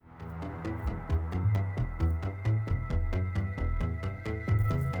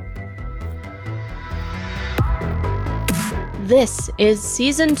This is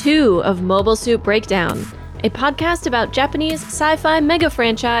Season 2 of Mobile Suit Breakdown, a podcast about Japanese sci-fi mega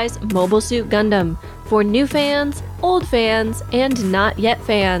franchise Mobile Suit Gundam for new fans, old fans, and not yet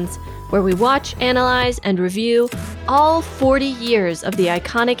fans, where we watch, analyze, and review all 40 years of the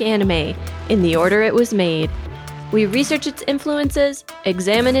iconic anime in the order it was made. We research its influences,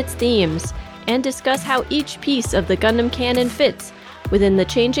 examine its themes, and discuss how each piece of the Gundam canon fits within the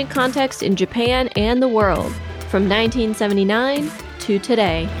changing context in Japan and the world, from 1979 to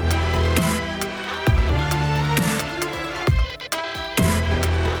today.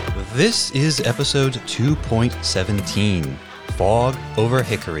 This is episode 2.17, Fog Over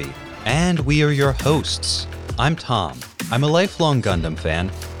Hickory, and we are your hosts. I'm Tom. I'm a lifelong Gundam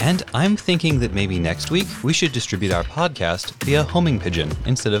fan, and I'm thinking that maybe next week we should distribute our podcast via homing pigeon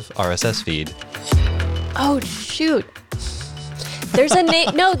instead of RSS feed. Oh, shoot. There's a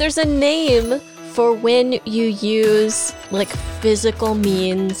name. No, there's a name for when you use like physical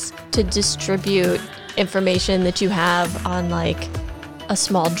means to distribute information that you have on like a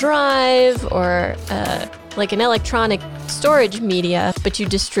small drive or like an electronic storage media, but you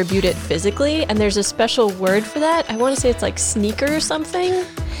distribute it physically, and there's a special word for that. I want to say it's like sneaker or something.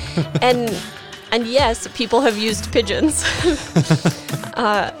 and yes, people have used pigeons.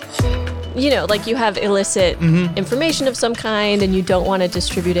 You know, like you have illicit information of some kind and you don't want to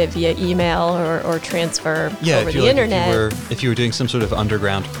distribute it via email or transfer over the internet. If you were doing some sort of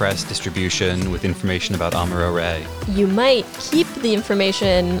underground press distribution with information about Amuro Ray. You might keep the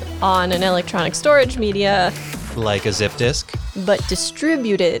information on an electronic storage media. Like a zip disk. But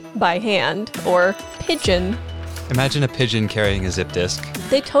distribute it by hand or pigeon. Imagine a pigeon carrying a zip disk.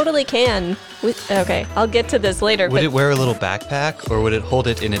 They totally can. Okay, I'll get to this later. Would it wear a little backpack, or would it hold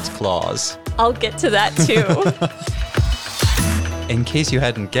it in its claws? I'll get to that too. In case you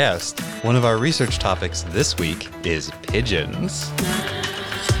hadn't guessed, one of our research topics this week is pigeons.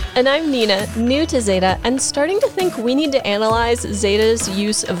 And I'm Nina, new to Zeta, and starting to think we need to analyze Zeta's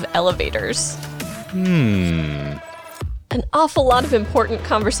use of elevators. An awful lot of important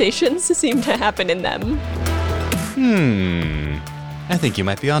conversations seem to happen in them. I think you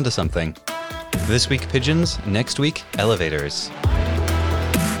might be onto something. This week, pigeons. Next week, elevators.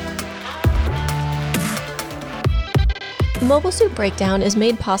 Mobile Suit Breakdown is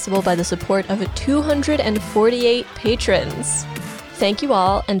made possible by the support of 248 patrons. Thank you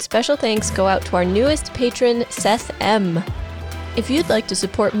all, and special thanks go out to our newest patron, Seth M. If you'd like to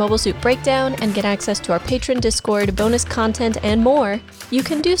support Mobile Suit Breakdown and get access to our patron Discord, bonus content, and more, you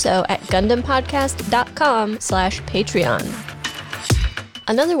can do so at GundamPodcast.com/Patreon.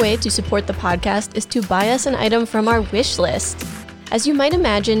 Another way to support the podcast is to buy us an item from our wish list. As you might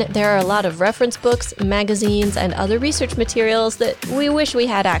imagine, there are a lot of reference books, magazines, and other research materials that we wish we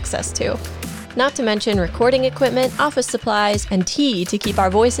had access to. Not to mention recording equipment, office supplies, and tea to keep our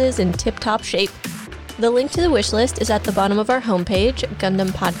voices in tip-top shape. The link to the wish list is at the bottom of our homepage,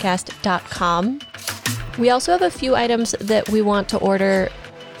 GundamPodcast.com. We also have a few items that we want to order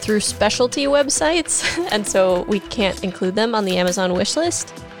through specialty websites, and so we can't include them on the Amazon wish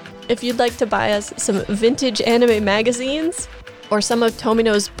list. If you'd like to buy us some vintage anime magazines, or some of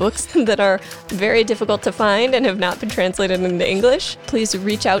Tomino's books that are very difficult to find and have not been translated into English, please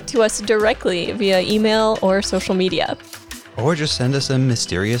reach out to us directly via email or social media. Or just send us a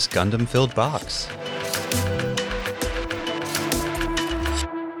mysterious Gundam-filled box.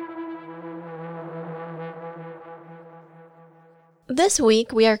 This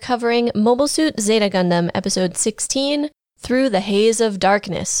week, we are covering Mobile Suit Zeta Gundam Episode 16, Through the Haze of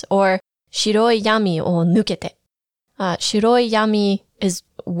Darkness, or Shiroi Yami o Nukete. Shiroi Yami is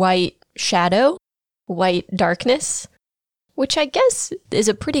white shadow, white darkness, which I guess is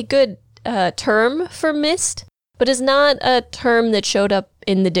a pretty good term for mist, but is not a term that showed up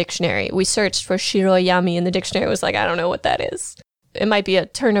in the dictionary. We searched for Shiroi Yami in the dictionary. It was like, I don't know what that is. It might be a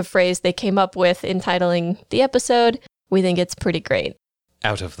turn of phrase they came up with in titling the episode. We think it's pretty great.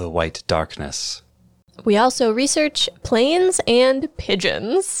 Out of the white darkness. We also research planes and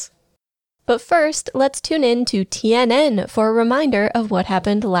pigeons. But first, let's tune in to TNN for a reminder of what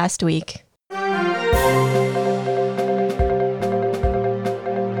happened last week.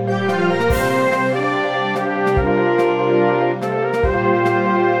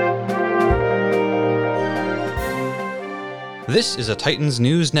 This is a Titans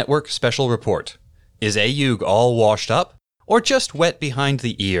News Network special report. Is Ayug all washed up, or just wet behind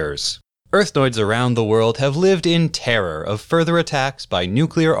the ears? Earthnoids around the world have lived in terror of further attacks by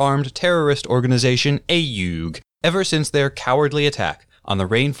nuclear-armed terrorist organization Ayug ever since their cowardly attack on the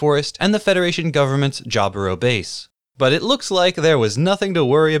rainforest and the Federation government's Jaburo base. But it looks like there was nothing to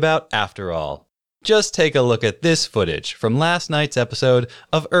worry about after all. Just take a look at this footage from last night's episode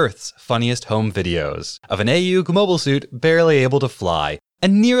of Earth's Funniest Home Videos of an Ayug mobile suit barely able to fly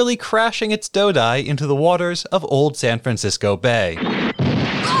and nearly crashing its Dodai into the waters of Old San Francisco Bay.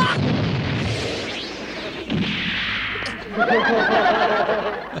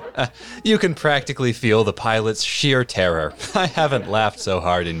 You can practically feel the pilot's sheer terror. I haven't laughed so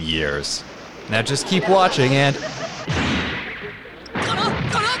hard in years. Now just keep watching and...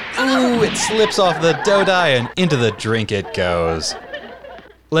 Ooh, it slips off the Dodai and into the drink it goes.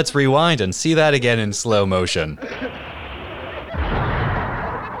 Let's rewind and see that again in slow motion.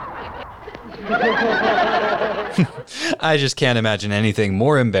 I just can't imagine anything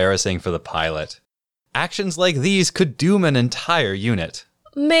more embarrassing for the pilot. Actions like these could doom an entire unit.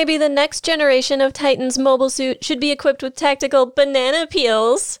 Maybe the next generation of Titan's mobile suit should be equipped with tactical banana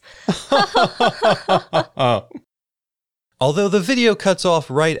peels. Although the video cuts off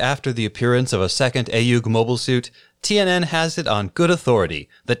right after the appearance of a second Ayug mobile suit, TNN has it on good authority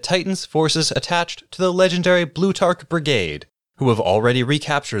that Titan's forces attached to the legendary Plutarch Brigade, who have already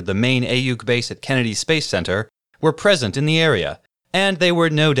recaptured the main Ayug base at Kennedy Space Center, were present in the area, and they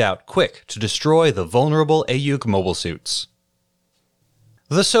were no doubt quick to destroy the vulnerable Ayug mobile suits.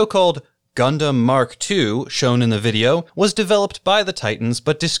 The so-called Gundam Mark II, shown in the video, was developed by the Titans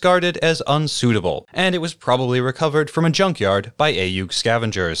but discarded as unsuitable, and it was probably recovered from a junkyard by Ayug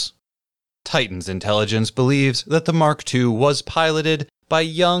scavengers. Titan's intelligence believes that the Mark II was piloted by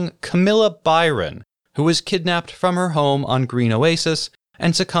young Camilla Byron, who was kidnapped from her home on Green Oasis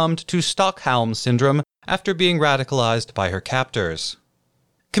and succumbed to Stockholm syndrome after being radicalized by her captors.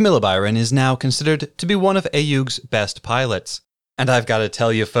 Camilla Byron is now considered to be one of Ayug's best pilots, and I've got to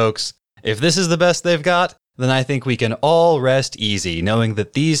tell you folks, if this is the best they've got, then I think we can all rest easy knowing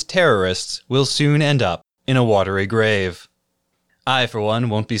that these terrorists will soon end up in a watery grave. I, for one,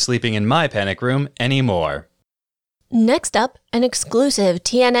 won't be sleeping in my panic room anymore. Next up, an exclusive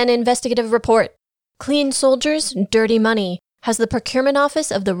TNN investigative report. Clean soldiers, dirty money. Has the procurement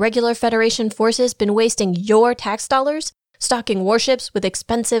office of the regular Federation forces been wasting your tax dollars, stocking warships with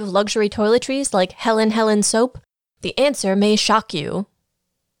expensive luxury toiletries like Helen soap? The answer may shock you.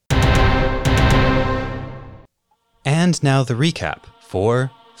 And now the recap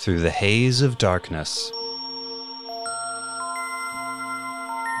for Through the Haze of Darkness.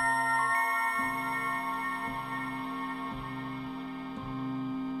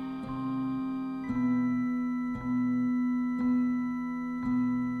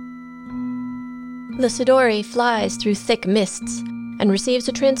 The Sidori flies through thick mists and receives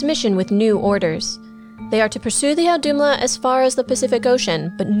a transmission with new orders. They are to pursue the Audumla as far as the Pacific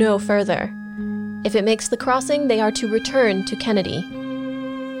Ocean, but no further. If it makes the crossing, they are to return to Kennedy.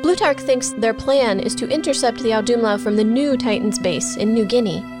 Plutarch thinks their plan is to intercept the Audumla from the new Titans base in New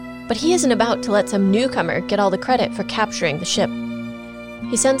Guinea, but he isn't about to let some newcomer get all the credit for capturing the ship.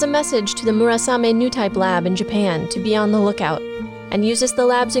 He sends a message to the Murasame New-Type lab in Japan to be on the lookout, and uses the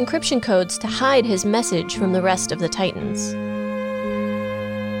lab's encryption codes to hide his message from the rest of the Titans.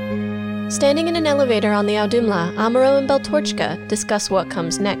 Standing in an elevator on the Audumla, Amuro and Beltorchka discuss what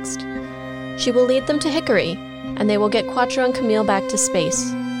comes next. She will lead them to Hickory, and they will get Quattro and Camille back to space.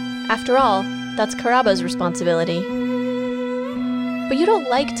 After all, that's Karaba's responsibility. But you don't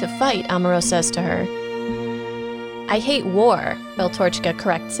like to fight, Amuro says to her. I hate war, Beltorchka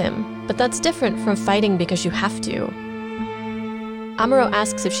corrects him, but that's different from fighting because you have to. Amuro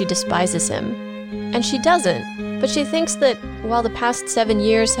asks if she despises him, and she doesn't, but she thinks that while the past 7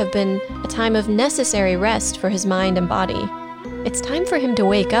 years have been a time of necessary rest for his mind and body, it's time for him to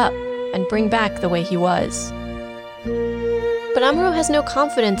wake up and bring back the way he was. But Amuro has no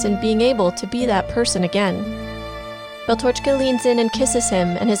confidence in being able to be that person again. Beltorchka leans in and kisses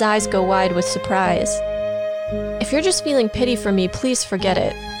him, and his eyes go wide with surprise. If you're just feeling pity for me, please forget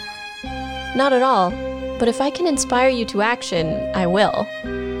it. Not at all, but if I can inspire you to action, I will.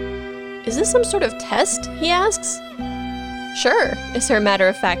 Is this some sort of test? He asks. Sure, is her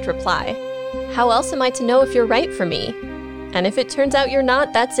matter-of-fact reply. How else am I to know if you're right for me? And if it turns out you're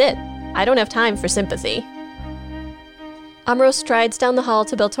not, that's it. I don't have time for sympathy. Amuro strides down the hall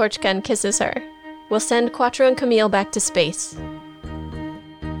to Beltorchka and kisses her. We'll send Quattro and Camille back to space.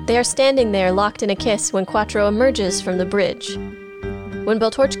 They are standing there locked in a kiss when Quattro emerges from the bridge. When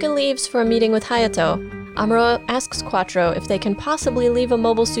Beltorchka leaves for a meeting with Hayato, Amuro asks Quattro if they can possibly leave a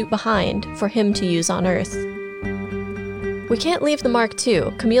mobile suit behind for him to use on Earth. We can't leave the Mark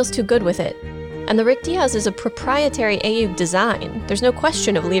II, Camille's too good with it. And the Rick Diaz is a proprietary Ayug design, there's no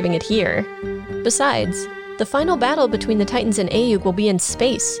question of leaving it here. Besides, the final battle between the Titans and Ayug will be in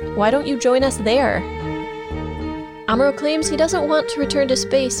space. Why don't you join us there? Amuro claims he doesn't want to return to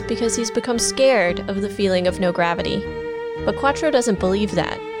space because he's become scared of the feeling of no gravity. But Quattro doesn't believe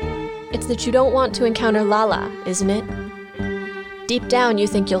that. It's that you don't want to encounter Lala, isn't it? Deep down, you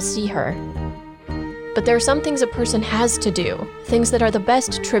think you'll see her. But there are some things a person has to do, things that are the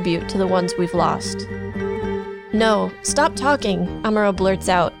best tribute to the ones we've lost. No, stop talking, Amuro blurts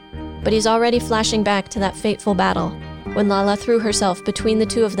out, but he's already flashing back to that fateful battle, when Lala threw herself between the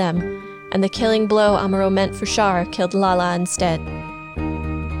two of them, and the killing blow Amuro meant for Char killed Lala instead.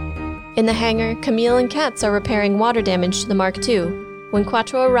 In the hangar, Camille and Katz are repairing water damage to the Mark II. When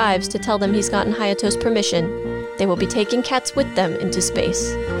Quattro arrives to tell them he's gotten Hayato's permission, they will be taking Katz with them into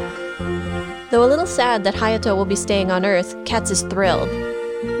space. Though a little sad that Hayato will be staying on Earth, Katz is thrilled.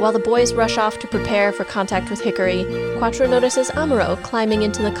 While the boys rush off to prepare for contact with Hickory, Quattro notices Amuro climbing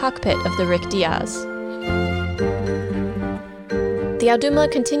into the cockpit of the Rick Diaz. The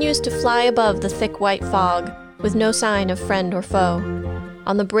Audhumla continues to fly above the thick white fog, with no sign of friend or foe.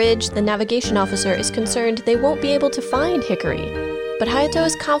 On the bridge, the navigation officer is concerned they won't be able to find Hickory, but Hayato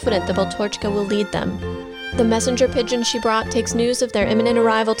is confident the Beltorchka will lead them. The messenger pigeon she brought takes news of their imminent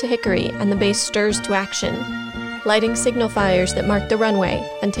arrival to Hickory, and the base stirs to action, lighting signal fires that mark the runway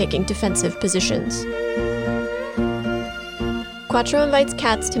and taking defensive positions. Quattro invites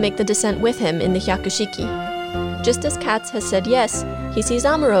Katz to make the descent with him in the Hyakushiki. Just as Katz has said yes, he sees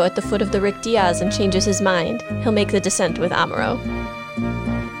Amuro at the foot of the Rick Diaz and changes his mind. He'll make the descent with Amuro.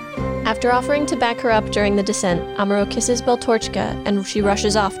 After offering to back her up during the descent, Amuro kisses Beltorchka and she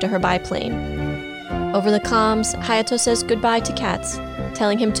rushes off to her biplane. Over the comms, Hayato says goodbye to Katz,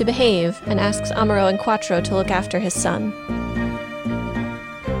 telling him to behave and asks Amuro and Quattro to look after his son.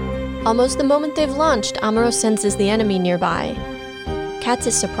 Almost the moment they've launched, Amuro senses the enemy nearby. Katz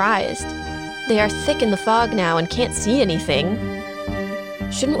is surprised. They are thick in the fog now and can't see anything.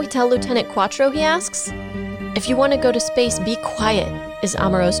 Shouldn't we tell Lieutenant Quattro, he asks? If you want to go to space, be quiet, is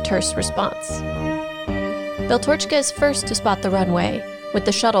Amuro's terse response. Beltorchka is first to spot the runway, with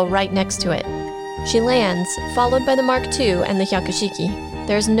the shuttle right next to it. She lands, followed by the Mark II and the Hyakushiki.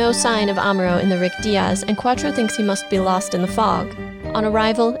 There is no sign of Amuro in the Rick Diaz, and Quattro thinks he must be lost in the fog. On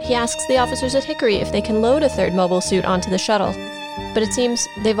arrival, he asks the officers at Hickory if they can load a third mobile suit onto the shuttle. But it seems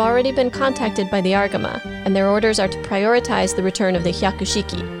they've already been contacted by the Argama, and their orders are to prioritize the return of the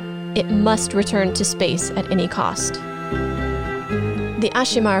Hyakushiki. It must return to space at any cost. The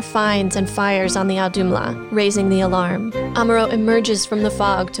Ashimar finds and fires on the Audhumla, raising the alarm. Amuro emerges from the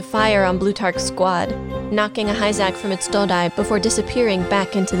fog to fire on Blutarch's squad, knocking a Hyzak from its Dodai before disappearing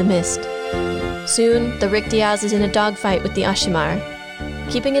back into the mist. Soon, the Rick Diaz is in a dogfight with the Ashimar.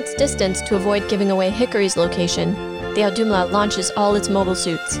 Keeping its distance to avoid giving away Hickory's location, the Audhumla launches all its mobile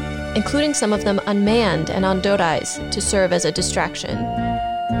suits, including some of them unmanned and on Dodais, to serve as a distraction.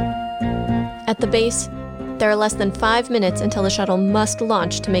 At the base, there are less than 5 minutes until the shuttle must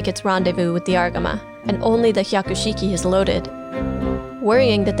launch to make its rendezvous with the Argama, and only the Hyakushiki is loaded.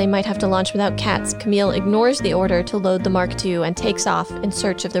 Worrying that they might have to launch without Katz, Camille ignores the order to load the Mark II and takes off in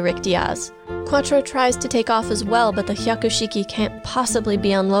search of the Rick Diaz. Quattro tries to take off as well, but the Hyakushiki can't possibly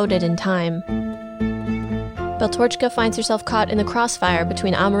be unloaded in time. Beltorchka finds herself caught in the crossfire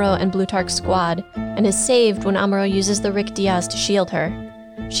between Amuro and Blutarch's squad, and is saved when Amuro uses the Rick Diaz to shield her.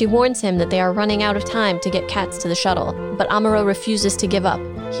 She warns him that they are running out of time to get Katz to the shuttle, but Amuro refuses to give up.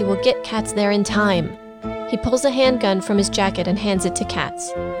 He will get Katz there in time. He pulls a handgun from his jacket and hands it to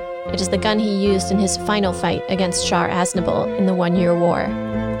Katz. It is the gun he used in his final fight against Char Aznable in the One-Year War.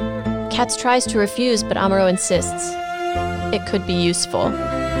 Katz tries to refuse, but Amuro insists. It could be useful.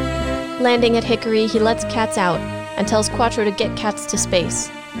 Landing at Hickory, he lets Katz out and tells Quattro to get Katz to space.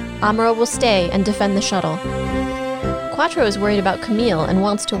 Amuro will stay and defend the shuttle. Quattro is worried about Camille and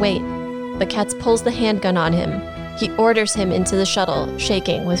wants to wait, but Katz pulls the handgun on him. He orders him into the shuttle,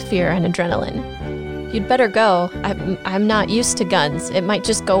 shaking with fear and adrenaline. You'd better go. I'm not used to guns. It might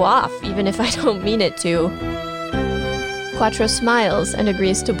just go off, even if I don't mean it to. Quattro smiles and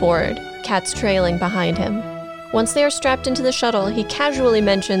agrees to board, Katz trailing behind him. Once they are strapped into the shuttle, he casually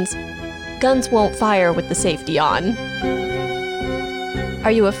mentions, "Guns won't fire with the safety on."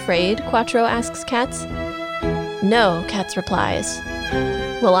 "Are you afraid?" Quattro asks Katz. "No," Katz replies.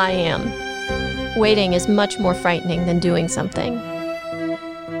 "Well, I am. Waiting is much more frightening than doing something."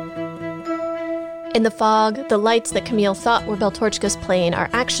 In the fog, the lights that Camille thought were Beltorchka's plane are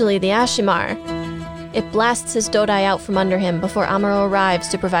actually the Ashimar. It blasts his Dodai out from under him before Amuro arrives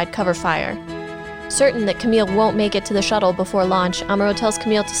to provide cover fire. Certain that Camille won't make it to the shuttle before launch, Amuro tells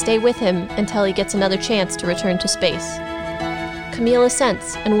Camille to stay with him until he gets another chance to return to space. Camille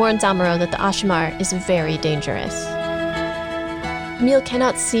assents and warns Amuro that the Ashimar is very dangerous. Camille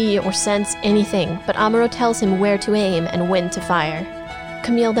cannot see or sense anything, but Amuro tells him where to aim and when to fire.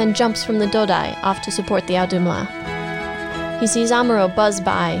 Camille then jumps from the Dodai off to support the Audumla. He sees Amuro buzz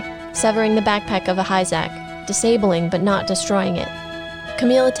by, severing the backpack of a Hyzak, disabling but not destroying it.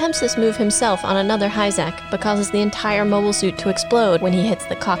 Camille attempts this move himself on another Hyzak, but causes the entire mobile suit to explode when he hits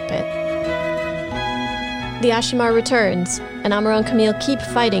the cockpit. The Ashimar returns, and Amuro and Camille keep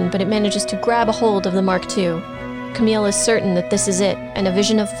fighting, but it manages to grab a hold of the Mark II. Camille is certain that this is it, and a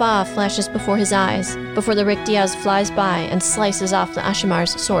vision of Fa flashes before his eyes, before the Rick Diaz flies by and slices off the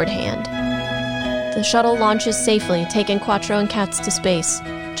Ashimar's sword hand. The shuttle launches safely, taking Quattro and Katz to space,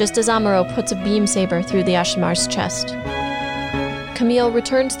 just as Amuro puts a beam saber through the Ashimar's chest. Camille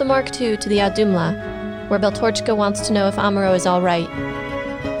returns the Mark II to the Audumla, where Beltorchka wants to know if Amuro is all right.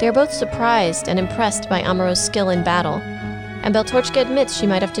 They are both surprised and impressed by Amuro's skill in battle, and Beltorchka admits she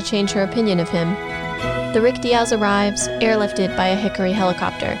might have to change her opinion of him. The Rick Diaz arrives, airlifted by a Hickory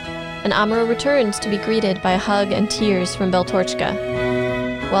helicopter, and Amuro returns to be greeted by a hug and tears from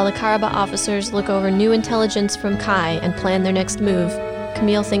Beltorchka. While the Karaba officers look over new intelligence from Kai and plan their next move,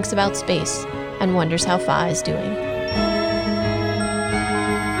 Camille thinks about space and wonders how Fa is doing.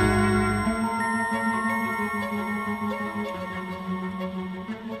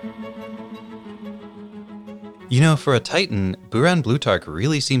 You know, for a Titan, Buran Blutarch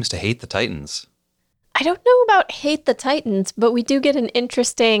really seems to hate the Titans. I don't know about hate the Titans, but we do get an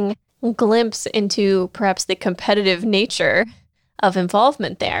interesting glimpse into perhaps the competitive nature of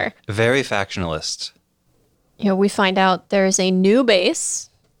involvement there. Very factionalist. You know, we find out there is a new base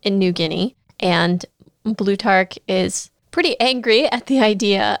in New Guinea, and Blutarch is pretty angry at the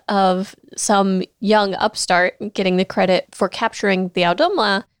idea of some young upstart getting the credit for capturing the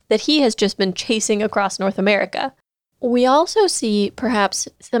Audumla that he has just been chasing across North America. We also see perhaps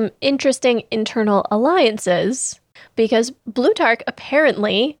some interesting internal alliances, because Blutarch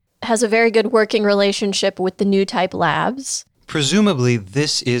apparently has a very good working relationship with the New Type Labs. Presumably,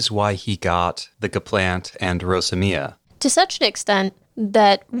 this is why he got the Geplant and Rosamia. To such an extent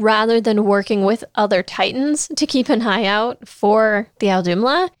that rather than working with other Titans to keep an eye out for the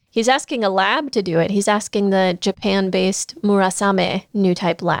Audumla, he's asking a lab to do it. He's asking the Japan-based Murasame New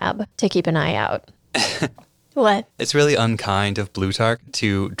Type Lab to keep an eye out. What? It's really unkind of Blutarch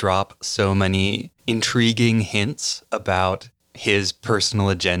to drop so many intriguing hints about his personal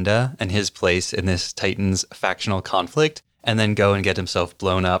agenda and his place in this Titans factional conflict, and then go and get himself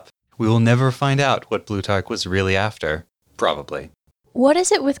blown up. We will never find out what Blutarch was really after. Probably. What is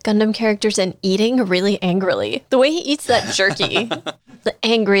it with Gundam characters and eating really angrily? The way he eats that jerky, the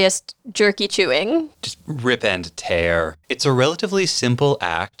angriest jerky chewing. Just rip and tear. It's a relatively simple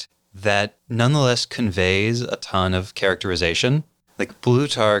act that nonetheless conveys a ton of characterization. Like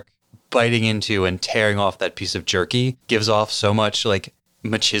Blutarch biting into and tearing off that piece of jerky gives off so much like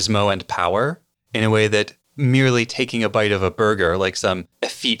machismo and power in a way that merely taking a bite of a burger, like some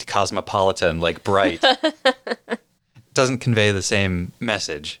effete cosmopolitan like Bright, doesn't convey the same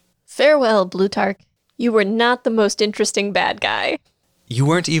message. Farewell, Blutarch. You were not the most interesting bad guy. You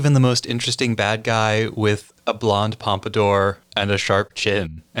weren't even the most interesting bad guy with a blonde pompadour and a sharp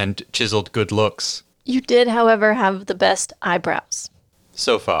chin and chiseled good looks. You did, however, have the best eyebrows.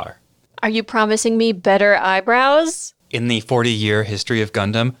 So far. Are you promising me better eyebrows? In the 40-year history of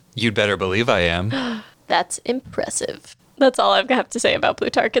Gundam, you'd better believe I am. That's impressive. That's all I've got to say about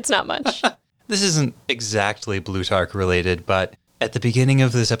Blutarch. It's not much. This isn't exactly Blutarch related, but at the beginning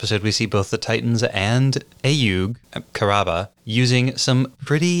of this episode, we see both the Titans and Ayug, Karaba, using some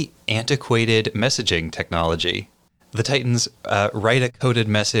pretty antiquated messaging technology. The Titans write a coded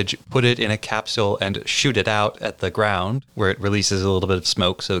message, put it in a capsule, and shoot it out at the ground, where it releases a little bit of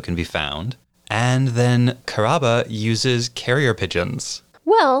smoke so it can be found. And then Karaba uses carrier pigeons.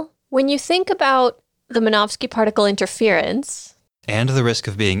 Well, when you think about the Minovsky particle interference, and the risk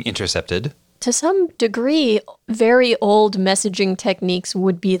of being intercepted, to some degree, very old messaging techniques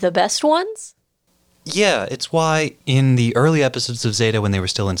would be the best ones. Yeah, it's why in the early episodes of Zeta, when they were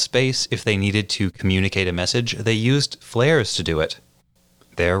still in space, if they needed to communicate a message, they used flares to do it.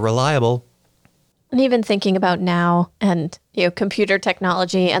 They're reliable. And even thinking about now and, computer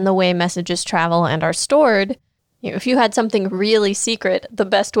technology and the way messages travel and are stored, if you had something really secret, the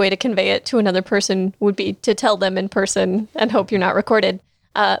best way to convey it to another person would be to tell them in person and hope you're not recorded.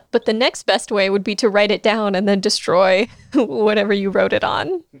 But the next best way would be to write it down and then destroy whatever you wrote it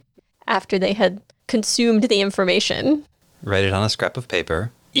on after they had consumed the information. Write it on a scrap of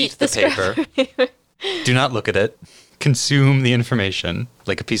paper. Eat the paper. Do not look at it. Consume the information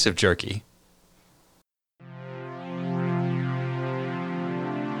like a piece of jerky.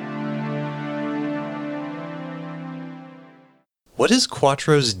 What is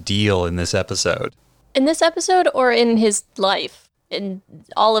Quattro's deal in this episode? In this episode or in his life? In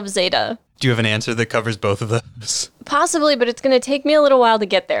all of Zeta? Do you have an answer that covers both of those? Possibly, but it's going to take me a little while to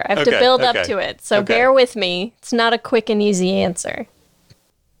get there. I have to build up to it, so bear with me. It's not a quick and easy answer.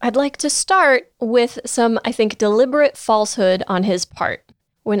 I'd like to start with some, I think, deliberate falsehood on his part.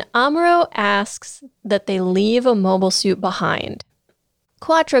 When Amuro asks that they leave a mobile suit behind,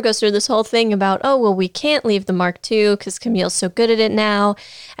 Quattro goes through this whole thing about, oh, well, we can't leave the Mark II because Camille's so good at it now,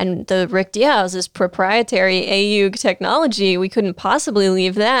 and the Rick Diaz is proprietary AUG technology. We couldn't possibly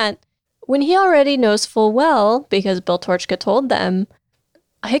leave that. When he already knows full well, because Beltorchka told them,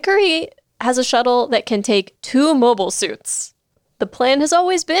 Hickory has a shuttle that can take 2 mobile suits. The plan has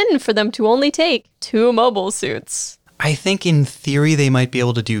always been for them to only take 2 mobile suits. I think in theory they might be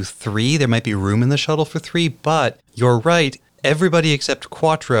able to do 3. There might be room in the shuttle for 3, but you're right. Everybody except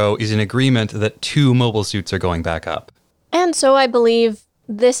Quattro is in agreement that 2 mobile suits are going back up. And so I believe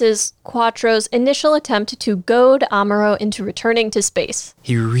this is Quattro's initial attempt to goad Amuro into returning to space.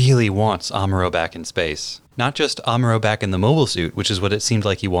 He really wants Amuro back in space. Not just Amuro back in the mobile suit, which is what it seemed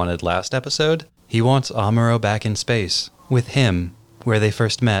like he wanted last episode. He wants Amuro back in space, with him, where they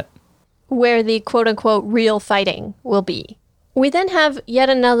first met. Where the quote-unquote real fighting will be. We then have yet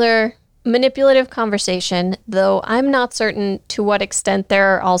another manipulative conversation, though I'm not certain to what extent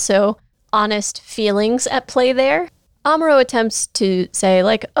there are also honest feelings at play there. Amuro attempts to say,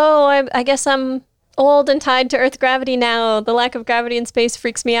 like, oh, I guess I'm old and tied to Earth gravity now. The lack of gravity in space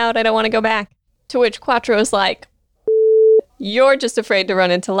freaks me out. I don't want to go back. To which Quattro is like, you're just afraid to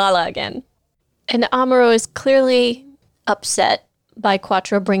run into Lala again. And Amuro is clearly upset by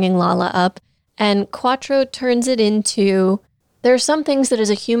Quattro bringing Lala up, and Quattro turns it into, there are some things that as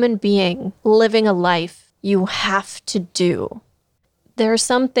a human being living a life you have to do. There are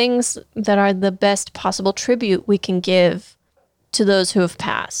some things that are the best possible tribute we can give to those who have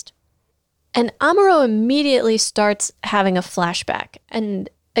passed. And Amuro immediately starts having a flashback. And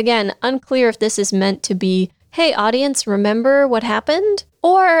again, unclear if this is meant to be, hey, audience, remember what happened?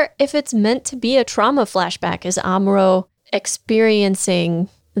 Or if it's meant to be a trauma flashback, is Amuro experiencing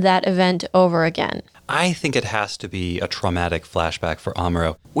that event over again? I think it has to be a traumatic flashback for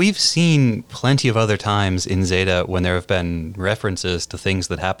Amuro. We've seen plenty of other times in Zeta when there have been references to things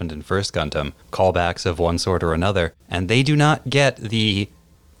that happened in First Gundam, callbacks of one sort or another, and they do not get the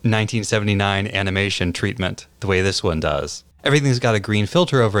 1979 animation treatment the way this one does. Everything's got a green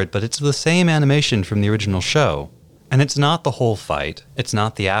filter over it, but it's the same animation from the original show. And it's not the whole fight. It's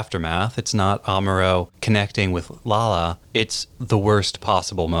not the aftermath. It's not Amuro connecting with Lala. It's the worst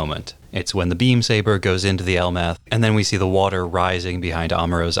possible moment. It's when the beam saber goes into the Elmeth, and then we see the water rising behind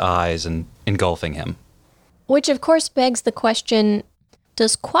Amuro's eyes and engulfing him. Which, of course, begs the question,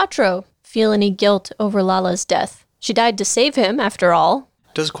 does Quattro feel any guilt over Lala's death? She died to save him, after all.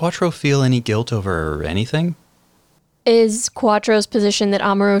 Does Quattro feel any guilt over anything? Is Quattro's position that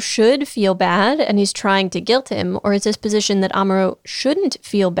Amuro should feel bad and he's trying to guilt him, or is his position that Amuro shouldn't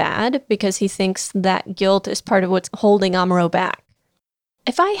feel bad because he thinks that guilt is part of what's holding Amuro back?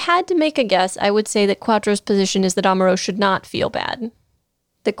 If I had to make a guess, I would say that Quattro's position is that Amuro should not feel bad.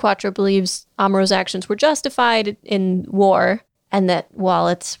 That Quattro believes Amuro's actions were justified in war, and that while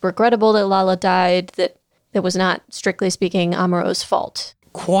it's regrettable that Lala died, that it was not, strictly speaking, Amuro's fault.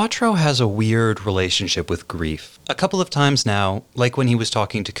 Quattro has a weird relationship with grief. A couple of times now, like when he was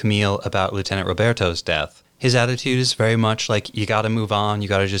talking to Camille about Lieutenant Roberto's death, his attitude is very much like, you gotta move on, you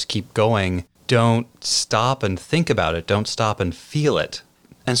gotta just keep going. Don't stop and think about it. Don't stop and feel it.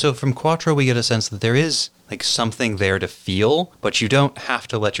 And so from Quattro, we get a sense that there is like something there to feel, but you don't have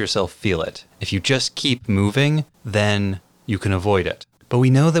to let yourself feel it. If you just keep moving, then you can avoid it. But we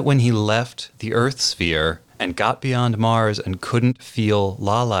know that when he left the Earth sphere and got beyond Mars and couldn't feel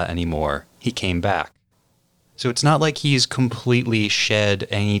Lala anymore, he came back. So it's not like he's completely shed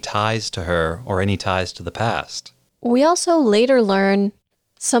any ties to her or any ties to the past. We also later learn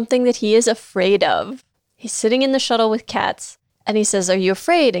something that he is afraid of. He's sitting in the shuttle with Katz, and he says, "Are you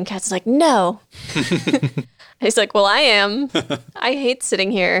afraid?" And Katz is like, "No." He's like, "Well, I am. I hate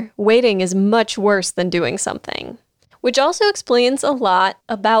sitting here. Waiting is much worse than doing something." Which also explains a lot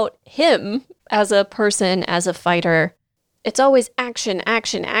about him as a person, as a fighter. It's always action,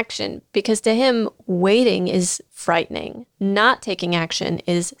 action, action, because to him, waiting is frightening. Not taking action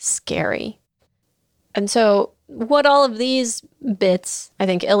is scary. And so what all of these bits, I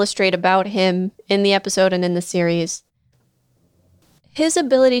think, illustrate about him in the episode and in the series, his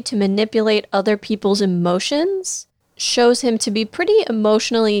ability to manipulate other people's emotions shows him to be pretty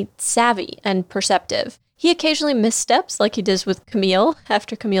emotionally savvy and perceptive. He occasionally missteps, like he does with Camille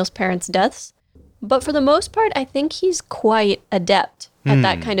after Camille's parents' deaths, But for the most part, I think he's quite adept at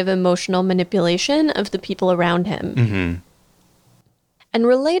that kind of emotional manipulation of the people around him. Mm-hmm. And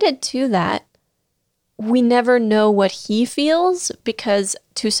related to that, we never know what he feels because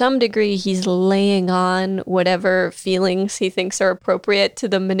to some degree he's laying on whatever feelings he thinks are appropriate to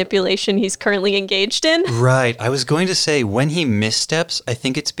the manipulation he's currently engaged in. Right. I was going to say, when he missteps, I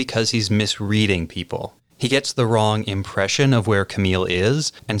think it's because he's misreading people. He gets the wrong impression of where Camille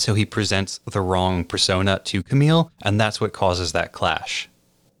is, and so he presents the wrong persona to Camille, and that's what causes that clash.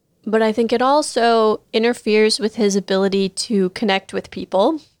 But I think it also interferes with his ability to connect with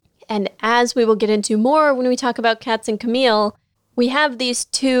people. And as we will get into more when we talk about Katz and Camille, we have these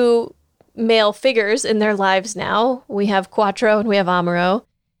two male figures in their lives now. We have Quattro and we have Amuro.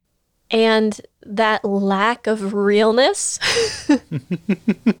 And that lack of realness,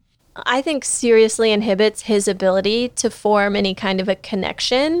 I think seriously inhibits his ability to form any kind of a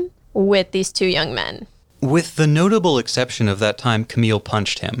connection with these two young men. With the notable exception of that time Camille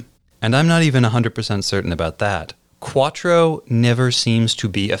punched him. And I'm not even 100% certain about that. Quattro never seems to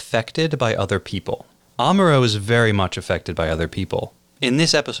be affected by other people. Amuro is very much affected by other people. In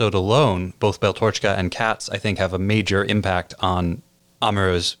this episode alone, both Beltorchka and Katz, I think, have a major impact on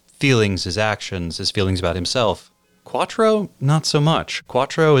Amuro's feelings, his actions, his feelings about himself. Quattro, not so much.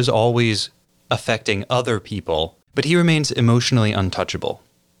 Quattro is always affecting other people, but he remains emotionally untouchable.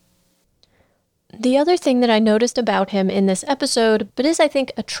 The other thing that I noticed about him in this episode, but is I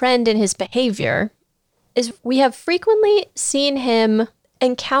think a trend in his behavior, is we have frequently seen him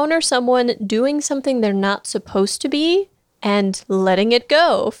encounter someone doing something they're not supposed to be and letting it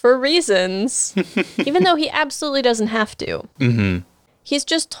go for reasons, even though he absolutely doesn't have to. Mm-hmm. He's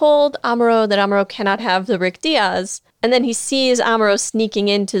just told Amuro that Amuro cannot have the Rick Diaz, and then he sees Amuro sneaking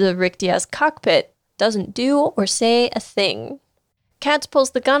into the Rick Diaz cockpit, doesn't do or say a thing. Katz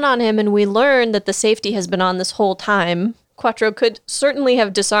pulls the gun on him, and we learn that the safety has been on this whole time. Quattro could certainly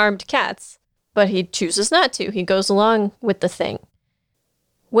have disarmed Katz, but he chooses not to. He goes along with the thing.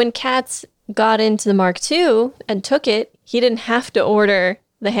 When Katz got into the Mark II and took it, he didn't have to order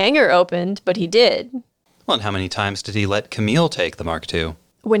the hangar opened, but he did. Well, and how many times did he let Camille take the Mark II?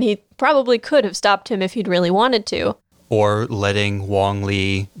 When he probably could have stopped him if he'd really wanted to. Or letting Wong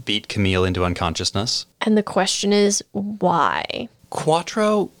Li beat Camille into unconsciousness. And the question is, why?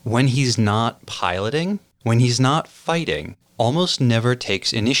 Quattro, when he's not piloting, when he's not fighting, almost never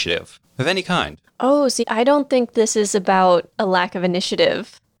takes initiative of any kind. Oh, see, I don't think this is about a lack of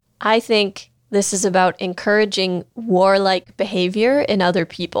initiative. I think this is about encouraging warlike behavior in other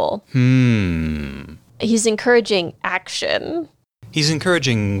people. He's encouraging action. He's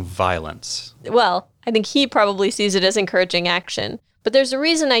encouraging violence. Well, I think he probably sees it as encouraging action. But there's a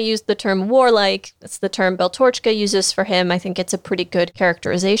reason I used the term warlike. It's the term Beltorchka uses for him. I think it's a pretty good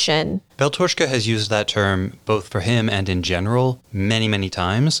characterization. Beltorchka has used that term both for him and in general many, many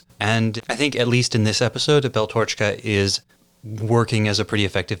times. And I think at least in this episode, Beltorchka is working as a pretty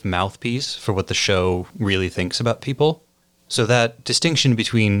effective mouthpiece for what the show really thinks about people. So that distinction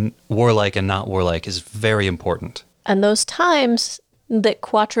between warlike and not warlike is very important. And those times that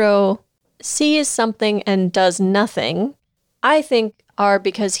Quattro sees something and does nothing, I think are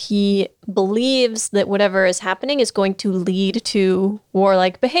because he believes that whatever is happening is going to lead to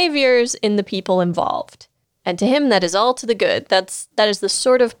warlike behaviors in the people involved. And to him, that is all to the good. That is the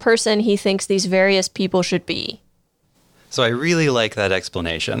sort of person he thinks these various people should be. So I really like that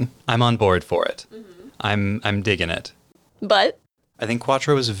explanation. I'm on board for it. I'm digging it. But I think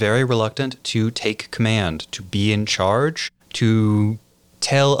Quattro is very reluctant to take command, to be in charge, to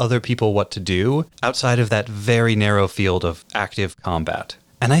tell other people what to do outside of that very narrow field of active combat.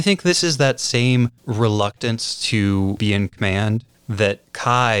 And I think this is that same reluctance to be in command that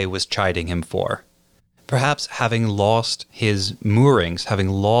Kai was chiding him for. Perhaps having lost his moorings, having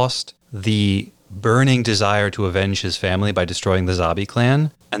lost the burning desire to avenge his family by destroying the Zabi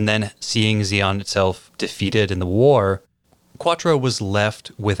clan, and then seeing Xi'an itself defeated in the war, Quattro was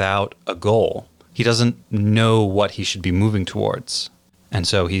left without a goal. He doesn't know what he should be moving towards. And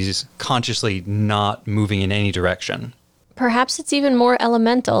so he's consciously not moving in any direction. perhaps it's even more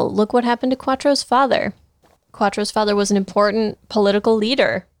elemental. Look what happened to Quattro's father. Quattro's father was an important political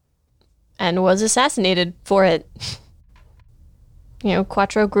leader and was assassinated for it.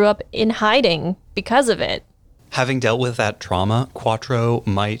 Quattro grew up in hiding because of it. Having dealt with that trauma, Quattro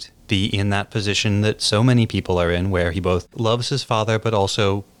might be in that position that so many people are in, where he both loves his father but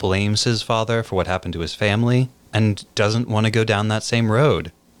also blames his father for what happened to his family and doesn't want to go down that same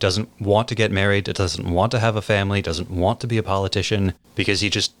road. Doesn't want to get married, doesn't want to have a family, doesn't want to be a politician, because he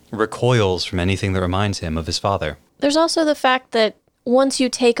just recoils from anything that reminds him of his father. There's also the fact that once you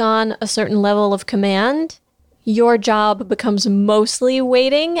take on a certain level of command, your job becomes mostly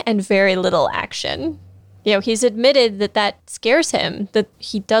waiting and very little action. You know, he's admitted that that scares him, that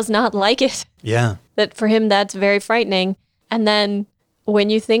he does not like it. Yeah. That for him, that's very frightening. And then when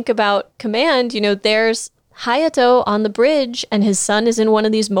you think about command, you know, there's Hayato on the bridge and his son is in one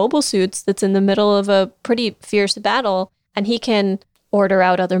of these mobile suits that's in the middle of a pretty fierce battle. And he can order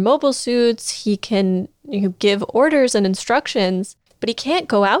out other mobile suits. He can give orders and instructions, but he can't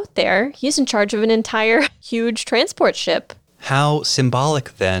go out there. He's in charge of an entire huge transport ship. How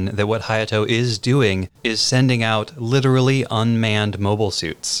symbolic, then, that what Hayato is doing is sending out literally unmanned mobile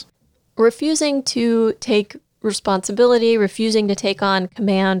suits. Refusing to take responsibility, refusing to take on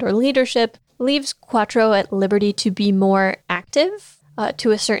command or leadership, leaves Quattro at liberty to be more active, to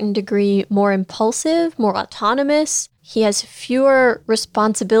a certain degree more impulsive, more autonomous. He has fewer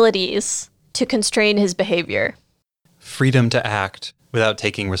responsibilities to constrain his behavior. Freedom to act without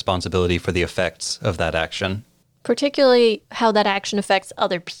taking responsibility for the effects of that action. Particularly how that action affects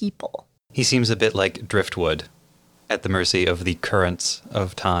other people. He seems a bit like driftwood, at the mercy of the currents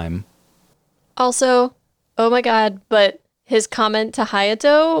of time. Also, oh my god, but his comment to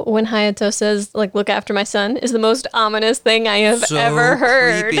Hayato, when Hayato says, like, look after my son, is the most ominous thing I have ever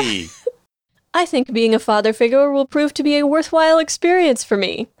heard. Creepy. I think being a father figure will prove to be a worthwhile experience for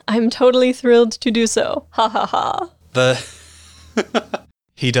me. I'm totally thrilled to do so. Ha ha ha.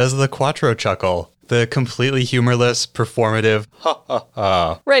 He does the Quattro chuckle. The completely humorless, performative, ha ha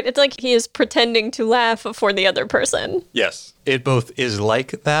ha. Right, it's like he is pretending to laugh for the other person. Yes. It both is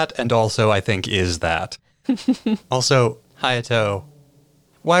like that and also, I think, is that. Also, Hayato,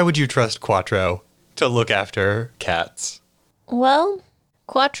 why would you trust Quattro to look after cats? Well,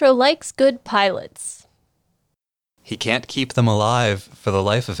 Quattro likes good pilots. He can't keep them alive for the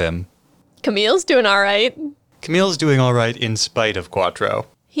life of him. Camille's doing all right. Camille's doing all right in spite of Quattro.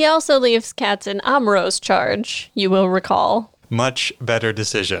 He also leaves cats in Amuro's charge, you will recall. Much better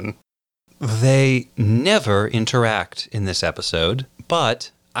decision. They never interact in this episode,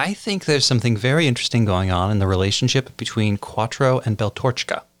 but I think there's something very interesting going on in the relationship between Quattro and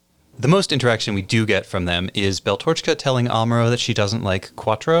Beltorchka. The most interaction we do get from them is Beltorchka telling Amuro that she doesn't like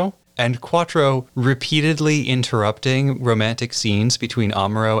Quattro, and Quattro repeatedly interrupting romantic scenes between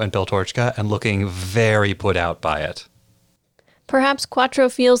Amuro and Beltorchka and looking very put out by it. Perhaps Quattro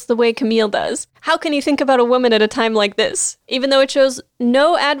feels the way Camille does. How can he think about a woman at a time like this? Even though it shows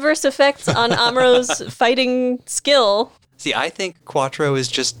no adverse effects on Amuro's fighting skill. See, I think Quattro is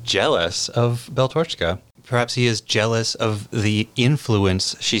just jealous of Beltorchka. Perhaps he is jealous of the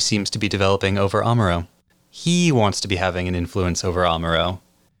influence she seems to be developing over Amuro. He wants to be having an influence over Amuro.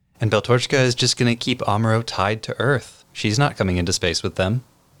 And Beltorchka is just going to keep Amuro tied to Earth. She's not coming into space with them.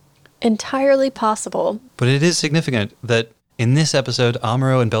 Entirely possible. But it is significant that in this episode,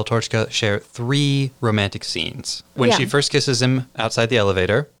 Amuro and Beltorchka share 3 romantic scenes. When she first kisses him outside the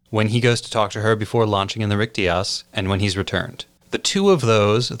elevator, when he goes to talk to her before launching in the Rick Dias, and when he's returned. The 2 of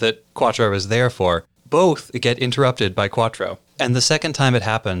those that Quattro is there for both get interrupted by Quattro. And the second time it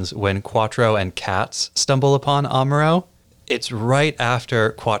happens, when Quattro and Katz stumble upon Amuro, it's right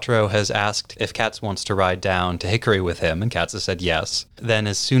after Quattro has asked if Katz wants to ride down to Hickory with him, and Katz has said yes. Then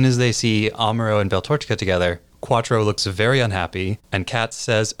as soon as they see Amuro and Beltorchka together, Quattro looks very unhappy, and Katz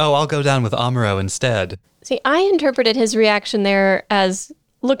says, oh, I'll go down with Amuro instead. See, I interpreted his reaction there as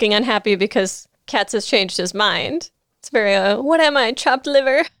looking unhappy because Katz has changed his mind. It's very, what am I, chopped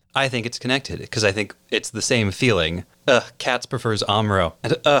liver? I think it's connected, because I think it's the same feeling. Katz prefers Amuro,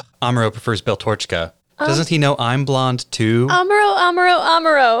 and Amuro prefers Beltorchka. Doesn't he know I'm blonde too?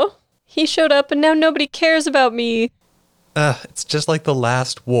 Amuro. He showed up and now nobody cares about me. It's just like the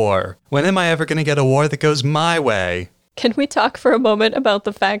last war. When am I ever going to get a war that goes my way? Can we talk for a moment about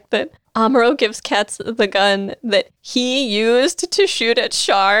the fact that Amuro gives Katz the gun that he used to shoot at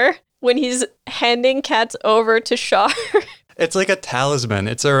Char when he's handing Katz over to Char? It's like a talisman.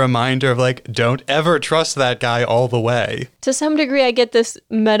 It's a reminder of like, don't ever trust that guy all the way. To some degree, I get this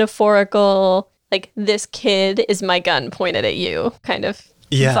metaphorical, like, this kid is my gun pointed at you kind of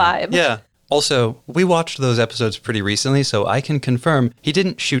vibe. Yeah. Also, we watched those episodes pretty recently, so I can confirm he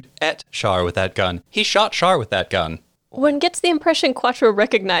didn't shoot at Char with that gun. He shot Char with that gun. One gets the impression Quattro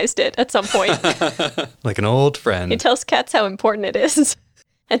recognized it at some point. Like an old friend. He tells Katz how important it is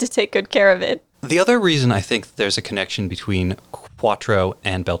and to take good care of it. The other reason I think there's a connection between Quattro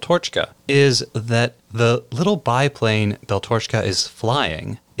and Beltorchka is that the little biplane Beltorchka is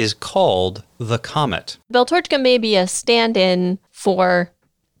flying is called the Comet. Beltorchka may be a stand-in for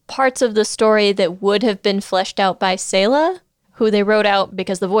parts of the story that would have been fleshed out by Sayla, who they wrote out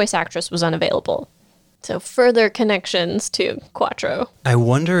because the voice actress was unavailable. So further connections to Quattro. I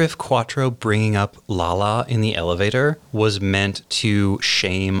wonder if Quattro bringing up Lala in the elevator was meant to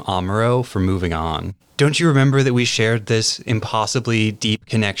shame Amuro for moving on. Don't you remember that we shared this impossibly deep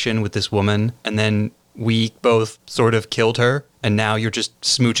connection with this woman, and then we both sort of killed her, and now you're just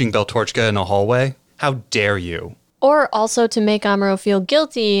smooching Beltorchka in a hallway? How dare you? Or also to make Amuro feel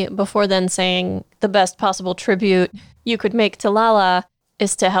guilty before then saying the best possible tribute you could make to Lala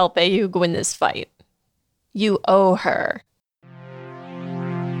is to help Ayug win this fight. You owe her.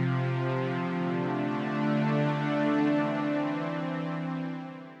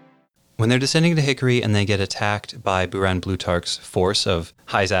 When they're descending to Hickory and they get attacked by Buran Blutarch's force of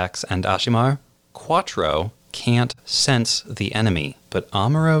Hyzax and Ashimar, Quattro can't sense the enemy, but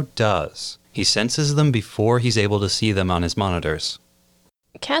Amuro does. He senses them before he's able to see them on his monitors.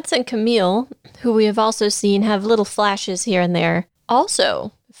 Katz and Camille, who we have also seen have little flashes here and there,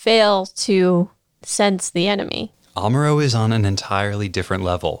 also fail to sense the enemy. Amuro is on an entirely different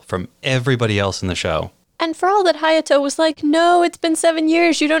level from everybody else in the show. And for all that Hayato was like, no, it's been 7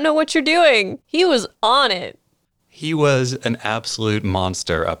 years, you don't know what you're doing. He was on it. He was an absolute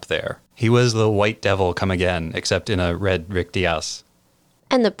monster up there. He was the white devil come again, except in a red Rick Diaz.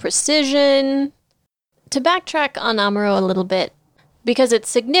 And the precision. To backtrack on Amuro a little bit, because it's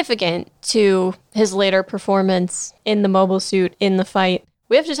significant to his later performance in the mobile suit in the fight,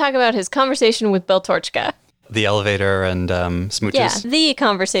 we have to talk about his conversation with Beltorchka. The elevator and smooches? Yeah, the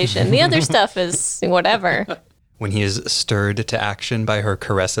conversation. The other stuff is whatever. When he is stirred to action by her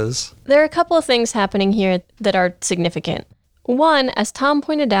caresses. There are a couple of things happening here that are significant. One, as Tom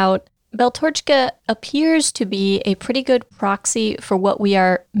pointed out, Beltorchka appears to be a pretty good proxy for what we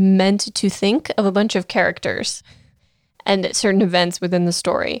are meant to think of a bunch of characters and certain events within the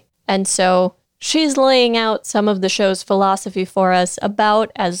story. And so she's laying out some of the show's philosophy for us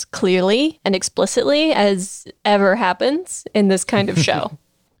about as clearly and explicitly as ever happens in this kind of show.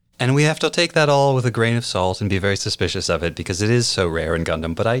 And we have to take that all with a grain of salt and be very suspicious of it because it is so rare in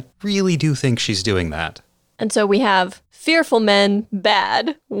Gundam, but I really do think she's doing that. And so we have fearful men,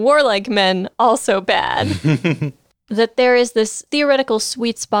 bad. Warlike men, also bad. That there is this theoretical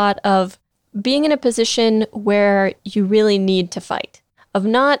sweet spot of being in a position where you really need to fight, of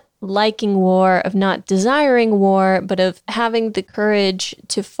not liking war, of not desiring war, but of having the courage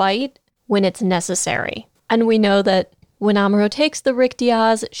to fight when it's necessary. And we know that when Amuro takes the Rick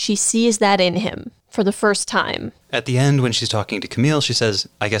Diaz, she sees that in him for the first time. At the end, when she's talking to Camille, she says,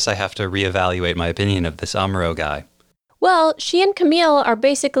 I guess I have to reevaluate my opinion of this Amuro guy. Well, she and Camille are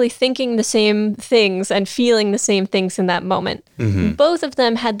basically thinking the same things and feeling the same things in that moment. Mm-hmm. Both of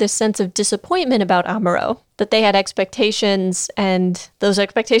them had this sense of disappointment about Amuro, that they had expectations and those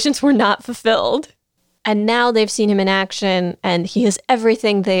expectations were not fulfilled. And now they've seen him in action and he is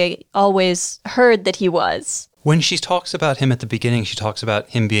everything they always heard that he was. When she talks about him at the beginning, she talks about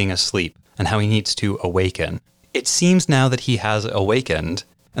him being asleep and how he needs to awaken. It seems now that he has awakened.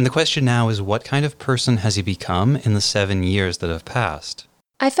 And the question now is, what kind of person has he become in the 7 years that have passed?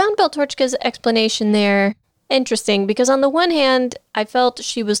 I found Beltorchka's explanation there interesting because on the one hand, I felt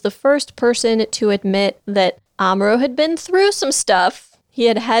she was the first person to admit that Amuro had been through some stuff. He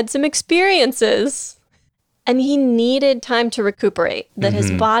had had some experiences. And he needed time to recuperate, that his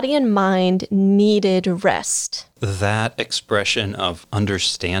body and mind needed rest. That expression of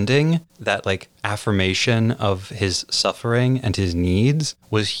understanding, that affirmation of his suffering and his needs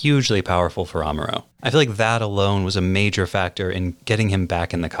was hugely powerful for Amuro. I feel like that alone was a major factor in getting him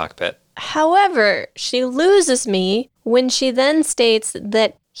back in the cockpit. However, she loses me when she then states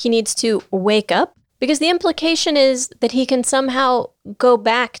that he needs to wake up, because the implication is that he can somehow go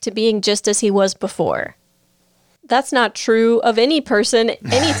back to being just as he was before. That's not true of any person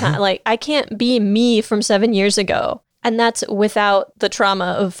anytime. I can't be me from 7 years ago. And that's without the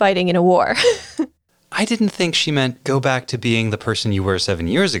trauma of fighting in a war. I didn't think she meant go back to being the person you were 7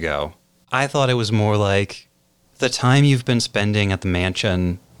 years ago. I thought it was more like the time you've been spending at the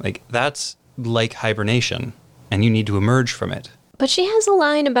mansion, that's like hibernation, and you need to emerge from it. But she has a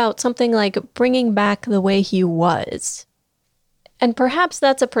line about something like bringing back the way he was. And perhaps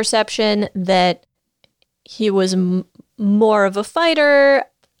that's a perception that he was more of a fighter.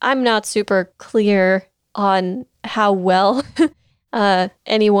 I'm not super clear on how well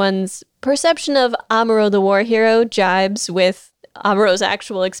anyone's perception of Amuro the war hero jibes with Amuro's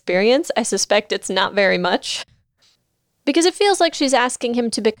actual experience. I suspect it's not very much. Because it feels like she's asking him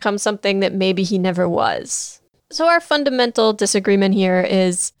to become something that maybe he never was. So our fundamental disagreement here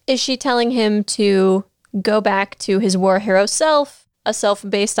is she telling him to go back to his war hero self, a self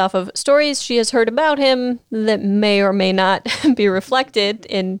based off of stories she has heard about him that may or may not be reflected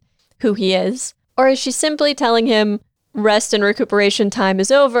in who he is? Or is she simply telling him rest and recuperation time is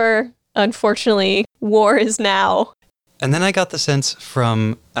over? Unfortunately, war is now. And then I got the sense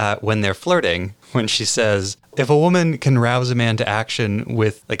from when they're flirting, when she says, if a woman can rouse a man to action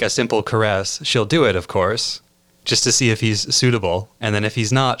with like a simple caress, she'll do it, of course, just to see if he's suitable. And then if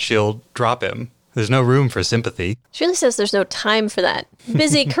he's not, she'll drop him. There's no room for sympathy. She really says there's no time for that.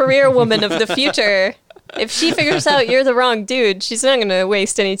 Busy career woman of the future. If she figures out you're the wrong dude, she's not going to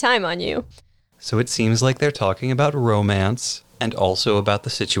waste any time on you. So it seems like they're talking about romance and also about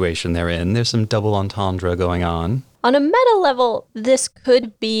the situation they're in. There's some double entendre going on. On a meta level, this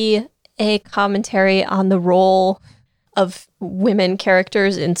could be a commentary on the role of women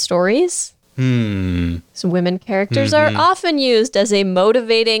characters in stories. So women characters are often used as a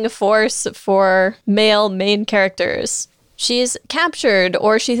motivating force for male main characters. She's captured,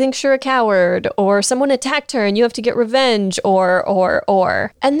 or she thinks you're a coward, or someone attacked her and you have to get revenge,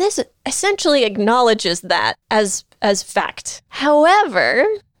 or. And this essentially acknowledges that as fact. However,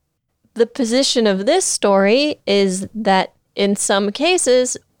 the position of this story is that in some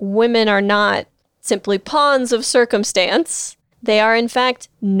cases, women are not simply pawns of circumstance. They are, in fact,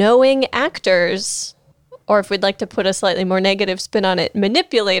 knowing actors, or if we'd like to put a slightly more negative spin on it,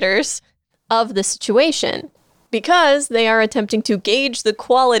 manipulators of the situation, because they are attempting to gauge the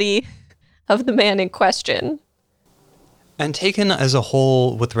quality of the man in question. And taken as a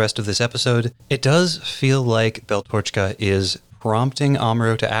whole with the rest of this episode, it does feel like Beltorchka is prompting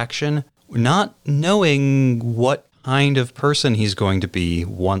Amuro to action, not knowing what kind of person he's going to be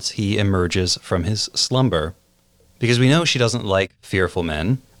once he emerges from his slumber. Because we know she doesn't like fearful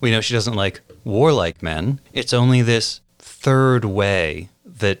men. We know she doesn't like warlike men. It's only this third way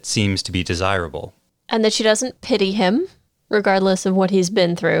that seems to be desirable. And that she doesn't pity him, regardless of what he's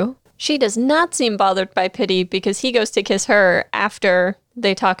been through. She does not seem bothered by pity because he goes to kiss her after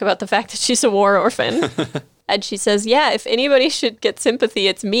they talk about the fact that she's a war orphan. And she says, yeah, if anybody should get sympathy,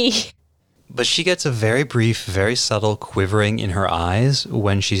 it's me. But she gets a very brief, very subtle quivering in her eyes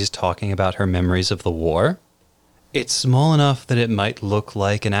when she's talking about her memories of the war. It's small enough that it might look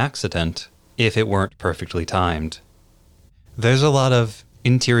like an accident if it weren't perfectly timed. There's a lot of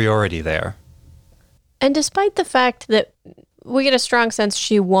interiority there. And despite the fact that we get a strong sense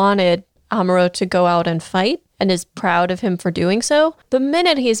she wanted Amuro to go out and fight and is proud of him for doing so, the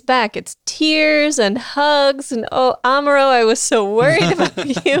minute he's back, it's tears and hugs and, oh, Amuro, I was so worried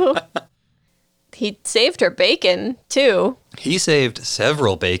about you. He saved her bacon, too. He saved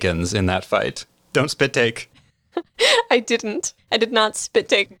several bacons in that fight. Don't spit take. I did not spit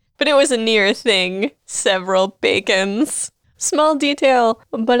take, but it was a near thing. Several bacons. Small detail,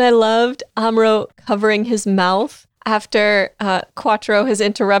 but I loved Amuro covering his mouth after Quattro has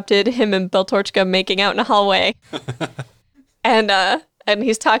interrupted him and Beltorchka making out in a hallway. and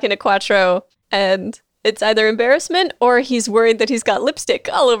he's talking to Quattro, and it's either embarrassment or he's worried that he's got lipstick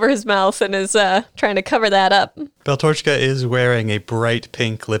all over his mouth and is trying to cover that up. Beltorchka is wearing a bright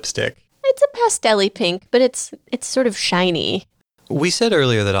pink lipstick. It's a pastel-y pink, but it's sort of shiny. We said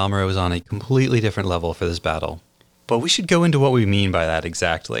earlier that Amuro was on a completely different level for this battle, but we should go into what we mean by that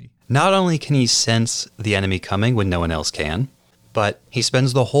exactly. Not only can he sense the enemy coming when no one else can, but he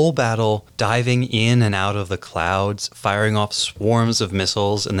spends the whole battle diving in and out of the clouds, firing off swarms of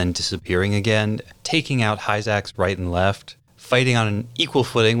missiles and then disappearing again, taking out Hyzax right and left, fighting on an equal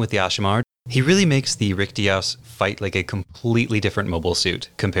footing with the Ashimar. He really makes the Riktios fight like a completely different mobile suit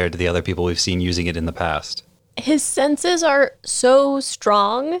compared to the other people we've seen using it in the past. His senses are so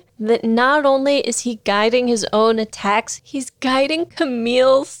strong that not only is he guiding his own attacks, he's guiding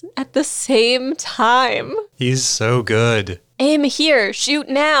Camille's at the same time. He's so good. Aim here, shoot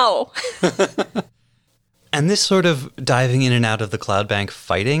now. And this sort of diving in and out of the cloud bank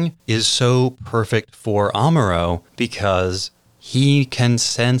fighting is so perfect for Amuro because he can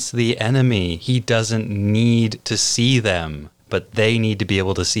sense the enemy. He doesn't need to see them, but they need to be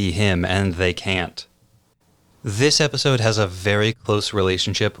able to see him, and they can't. This episode has a very close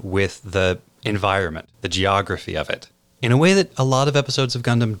relationship with the environment, the geography of it, in a way that a lot of episodes of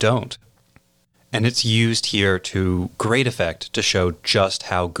Gundam don't. And it's used here to great effect to show just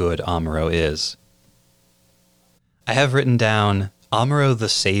how good Amuro is. I have written down Amuro the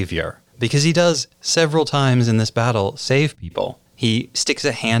Savior, because he does several times in this battle save people. He sticks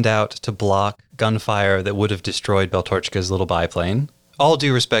a hand out to block gunfire that would have destroyed Beltorchka's little biplane. All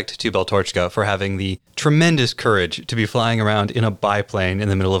due respect to Beltorchka for having the tremendous courage to be flying around in a biplane in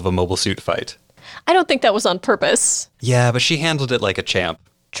the middle of a mobile suit fight. I don't think that was on purpose. Yeah, but she handled it like a champ.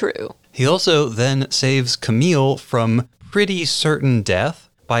 True. He also then saves Camille from pretty certain death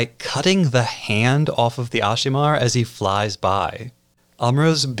by cutting the hand off of the Ashimar as he flies by.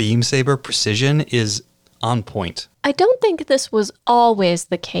 Amuro's beam saber precision is on point. I don't think this was always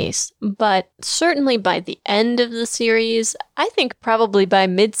the case, but certainly by the end of the series, I think probably by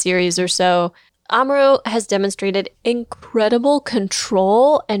mid-series or so, Amuro has demonstrated incredible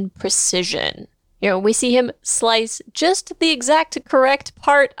control and precision. We see him slice just the exact correct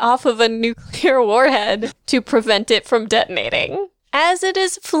part off of a nuclear warhead to prevent it from detonating, as it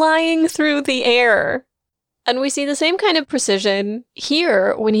is flying through the air. And we see the same kind of precision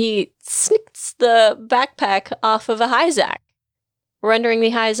here when he snicks the backpack off of a Hyzak, rendering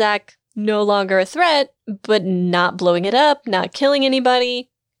the Hyzak no longer a threat, but not blowing it up, not killing anybody.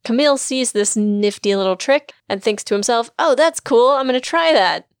 Camille sees this nifty little trick and thinks to himself, oh, that's cool, I'm going to try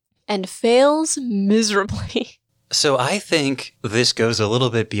that, and fails miserably. So I think this goes a little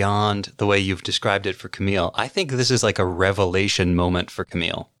bit beyond the way you've described it for Camille. I think this is like a revelation moment for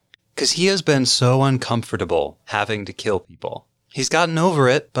Camille. Because he has been so uncomfortable having to kill people. He's gotten over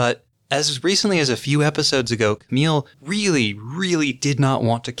it, but as recently as a few episodes ago, Camille really, really did not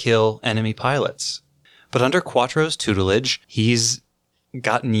want to kill enemy pilots. But under Quattro's tutelage, he's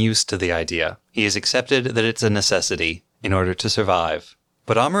gotten used to the idea. He has accepted that it's a necessity in order to survive.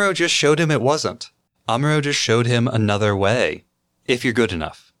 But Amuro just showed him it wasn't. Amuro just showed him another way, if you're good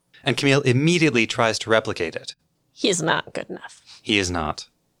enough. And Camille immediately tries to replicate it. He's not good enough. He is not.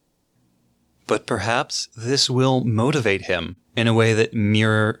 But perhaps this will motivate him in a way that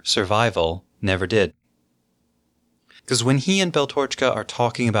Mirror Survival never did. Because when he and Beltorchka are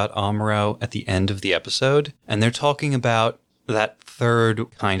talking about Amuro at the end of the episode, and they're talking about that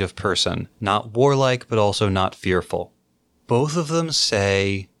third kind of person, not warlike, but also not fearful, both of them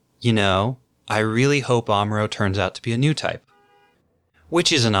say, I really hope Amuro turns out to be a new type.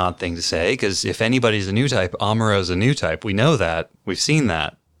 Which is an odd thing to say, because if anybody's a new type, Amuro's a new type. We know that. We've seen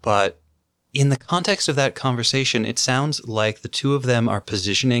that. But in the context of that conversation, it sounds like the two of them are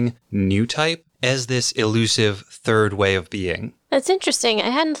positioning new type as this elusive third way of being. That's interesting. I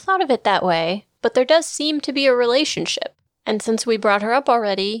hadn't thought of it that way, but there does seem to be a relationship. And since we brought her up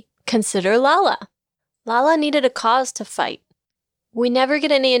already, consider Lala. Lala needed a cause to fight. We never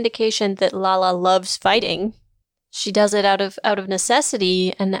get any indication that Lala loves fighting. She does it out of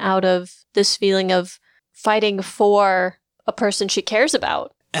necessity and out of this feeling of fighting for a person she cares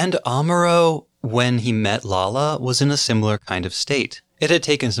about. And Amuro, when he met Lala, was in a similar kind of state. It had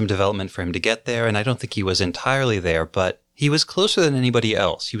taken some development for him to get there, and I don't think he was entirely there, but he was closer than anybody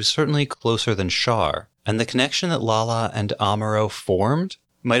else. He was certainly closer than Char. And the connection that Lala and Amuro formed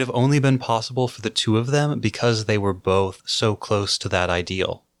might have only been possible for the two of them because they were both so close to that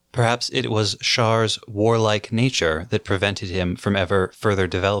ideal. Perhaps it was Char's warlike nature that prevented him from ever further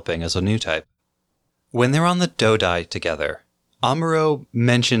developing as a new type. When they're on the Dodai together, Amuro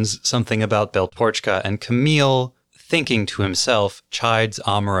mentions something about Beltorchka, and Camille, thinking to himself, chides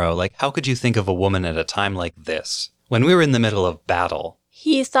Amuro, like, how could you think of a woman at a time like this? When we were in the middle of battle.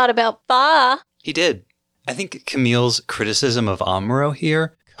 He thought about Ba. He did. I think Camille's criticism of Amuro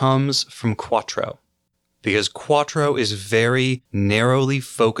here comes from Quattro. Because Quattro is very narrowly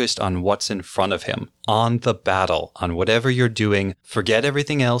focused on what's in front of him, on the battle, on whatever you're doing. Forget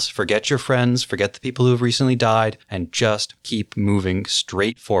everything else, forget your friends, forget the people who have recently died, and just keep moving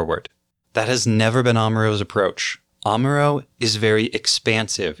straight forward. That has never been Amuro's approach. Amuro is very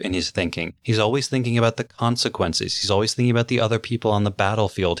expansive in his thinking. He's always thinking about the consequences. He's always thinking about the other people on the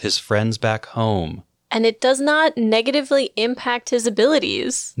battlefield, his friends back home. And it does not negatively impact his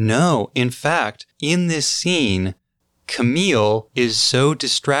abilities. No, in fact, in this scene, Camille is so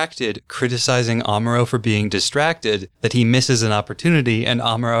distracted criticizing Amuro for being distracted that he misses an opportunity, and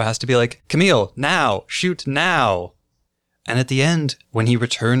Amuro has to be like, Camille, now, shoot now. And at the end, when he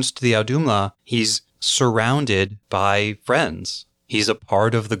returns to the Audumla, he's surrounded by friends. He's a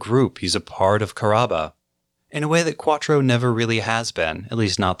part of the group. He's a part of Karaba. In a way that Quattro never really has been, at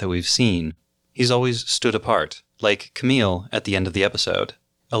least not that we've seen. He's always stood apart, like Camille at the end of the episode,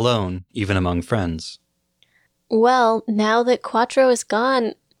 alone, even among friends. Well, now that Quattro is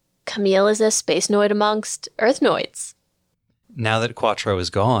gone, Camille is a Spacenoid amongst Earthnoids. Now that Quattro is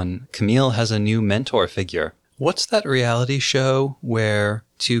gone, Camille has a new mentor figure. What's that reality show where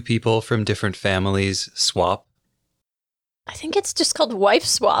two people from different families swap? I think it's just called Wife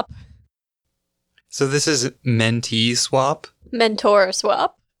Swap. So this is mentee swap? Mentor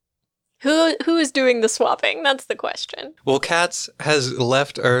swap. Who is doing the swapping? That's the question. Well, Katz has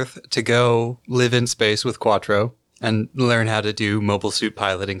left Earth to go live in space with Quattro and learn how to do mobile suit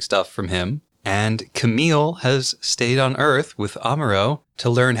piloting stuff from him. And Camille has stayed on Earth with Amuro to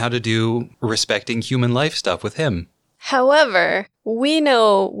learn how to do respecting human life stuff with him. However, We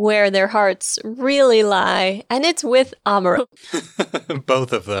know where their hearts really lie, and it's with Amuro.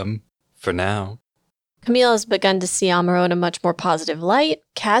 Both of them, for now. Camille has begun to see Amuro in a much more positive light.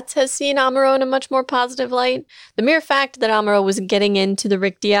 Katz has seen Amuro in a much more positive light. The mere fact that Amuro was getting into the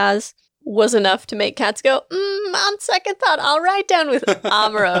Rick Diaz was enough to make Katz go, on second thought, I'll ride down with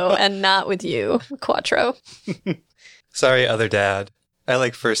Amuro and not with you, Quattro. Sorry, other dad. I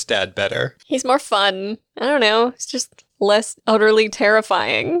like first dad better. He's more fun. I don't know. It's just less utterly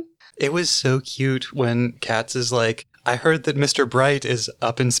terrifying. It was so cute when Katz is like, I heard that Mr. Bright is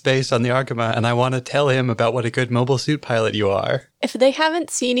up in space on the Argama, and I want to tell him about what a good mobile suit pilot you are. If they haven't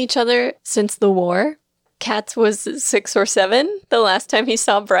seen each other since the war, Katz was 6 or 7 the last time he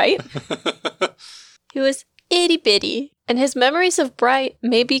saw Bright. He was itty-bitty, and his memories of Bright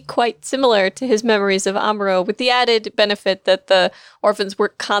may be quite similar to his memories of Amuro, with the added benefit that the orphans were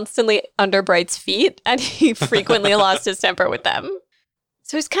constantly under Bright's feet, and he frequently lost his temper with them.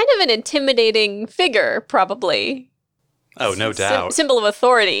 So he's kind of an intimidating figure, probably. Oh, no doubt. Symbol of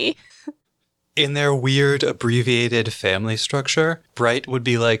authority. In their weird, abbreviated family structure, Bright would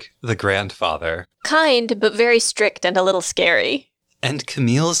be like the grandfather. Kind, but very strict and a little scary. And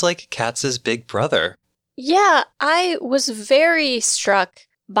Camille's like Katz's big brother. Yeah, I was very struck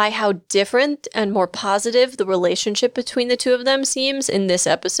by how different and more positive the relationship between the two of them seems in this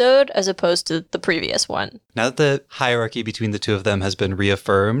episode as opposed to the previous one. Now that the hierarchy between the two of them has been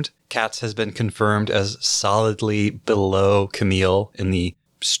reaffirmed, Katz has been confirmed as solidly below Camille in the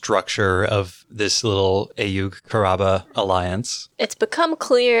structure of this little Ayug-Karaba alliance. It's become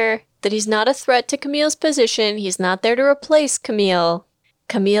clear that he's not a threat to Camille's position. He's not there to replace Camille.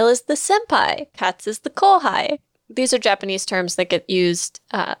 Camille is the senpai. Katz is the kohai. These are Japanese terms that get used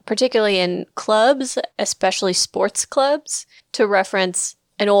particularly in clubs, especially sports clubs, to reference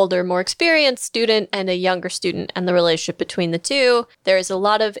an older, more experienced student and a younger student and the relationship between the two. There is a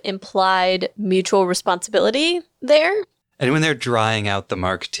lot of implied mutual responsibility there. And when they're drying out the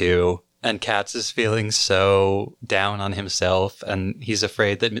Mark II, and Katz is feeling so down on himself, and he's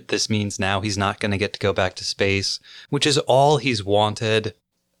afraid that this means now he's not going to get to go back to space, which is all he's wanted.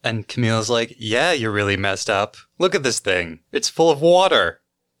 And Camille's like, yeah, you're really messed up. Look at this thing. It's full of water.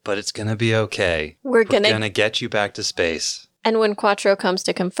 But it's going to be okay. We're going to get you back to space. And when Quattro comes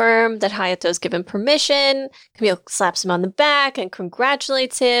to confirm that Hayato's given permission, Camille slaps him on the back and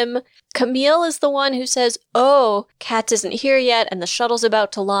congratulates him. Camille is the one who says, oh, Katz isn't here yet and the shuttle's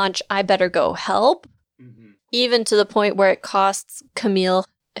about to launch. I better go help. Mm-hmm. Even to the point where it costs Camille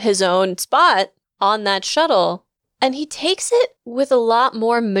his own spot on that shuttle. And he takes it with a lot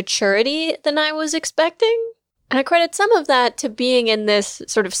more maturity than I was expecting. And I credit some of that to being in this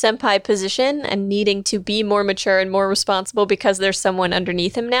sort of senpai position and needing to be more mature and more responsible because there's someone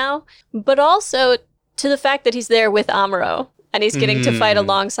underneath him now. But also to the fact that he's there with Amuro. And he's getting to fight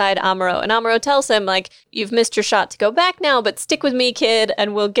alongside Amuro. And Amuro tells him, like, you've missed your shot to go back now, but stick with me, kid,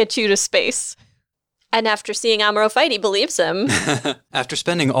 and we'll get you to space. And after seeing Amuro fight, he believes him. After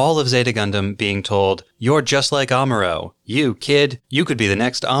spending all of Zeta Gundam being told, you're just like Amuro. You, kid, you could be the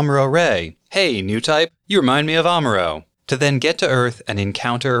next Amuro Ray. Hey, new type, you remind me of Amuro. To then get to Earth and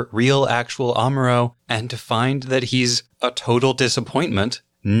encounter real, actual Amuro, and to find that he's a total disappointment,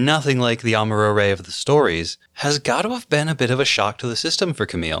 nothing like the Amuro Ray of the stories, has got to have been a bit of a shock to the system for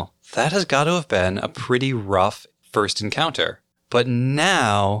Camille. That has got to have been a pretty rough first encounter. But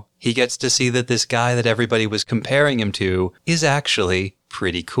now he gets to see that this guy that everybody was comparing him to is actually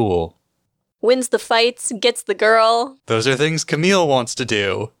pretty cool. Wins the fights, gets the girl. Those are things Camille wants to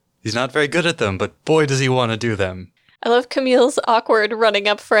do. He's not very good at them, but boy does he want to do them. I love Camille's awkward running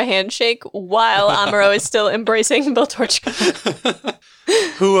up for a handshake while Amuro is still embracing Beltorchika.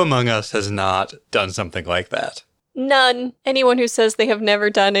 Who among us has not done something like that? None. Anyone who says they have never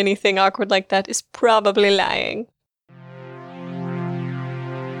done anything awkward like that is probably lying.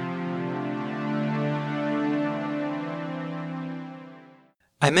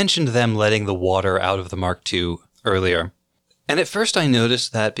 I mentioned them letting the water out of the Mark II earlier. And at first I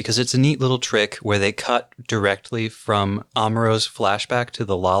noticed that because it's a neat little trick where they cut directly from Amuro's flashback to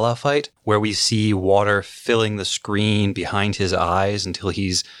the Lala fight, where we see water filling the screen behind his eyes until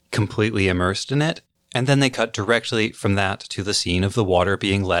he's completely immersed in it. And then they cut directly from that to the scene of the water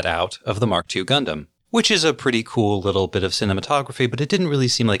being let out of the Mark II Gundam, which is a pretty cool little bit of cinematography, but it didn't really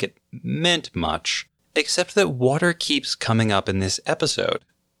seem like it meant much, except that water keeps coming up in this episode.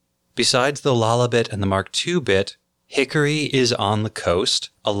 Besides the Lala bit and the Mark II bit, Hikari is on the coast.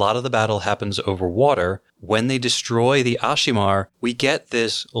 A lot of the battle happens over water. When they destroy the Ashimar, we get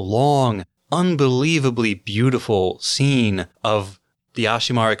this long, unbelievably beautiful scene of the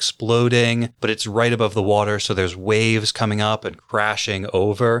Ashimar exploding, but it's right above the water, so there's waves coming up and crashing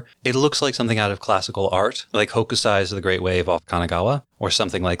over. It looks like something out of classical art, like Hokusai's The Great Wave off Kanagawa, or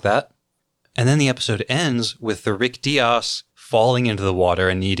something like that. And then the episode ends with the Rick Dias falling into the water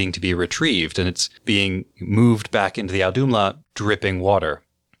and needing to be retrieved, and it's being moved back into the Audhumla, dripping water.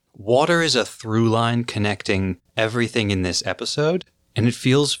 Water is a through line connecting everything in this episode, and it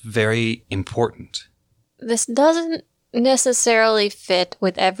feels very important. This doesn't necessarily fit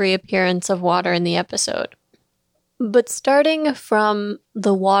with every appearance of water in the episode. But starting from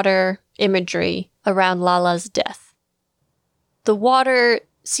the water imagery around Lala's death, the water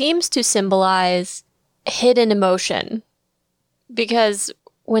seems to symbolize hidden emotion. Because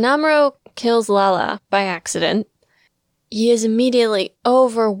when Amuro kills Lala by accident, he is immediately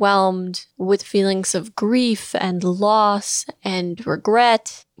overwhelmed with feelings of grief and loss and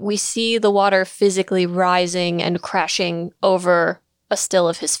regret. We see the water physically rising and crashing over a still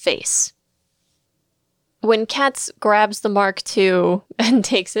of his face. When Katz grabs the Mark II and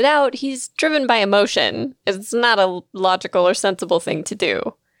takes it out, he's driven by emotion. It's not a logical or sensible thing to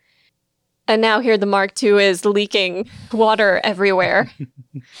do. And now here the Mark II is leaking water everywhere.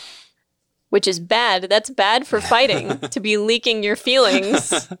 Which is bad. That's bad for fighting. To be leaking your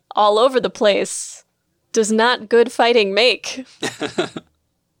feelings all over the place does not good fighting make.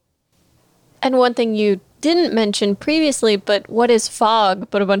 And one thing you didn't mention previously, but what is fog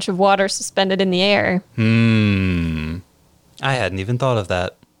but a bunch of water suspended in the air? I hadn't even thought of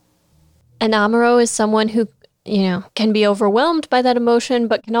that. And Amuro is someone who, can be overwhelmed by that emotion,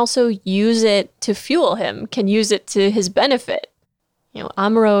 but can also use it to fuel him, can use it to his benefit.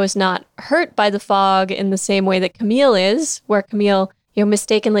 Amuro is not hurt by the fog in the same way that Camille is, where Camille,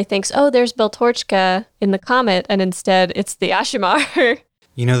 mistakenly thinks, oh, there's Beltorchka in the comet, and instead it's the Ashimar.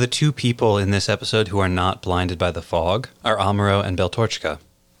 The two people in this episode who are not blinded by the fog are Amuro and Beltorchka.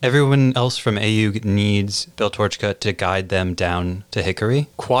 Everyone else from Ayug needs Beltorchka to guide them down to Hickory.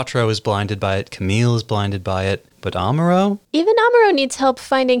 Quattro is blinded by it, Camille is blinded by it, but Amuro? Even Amuro needs help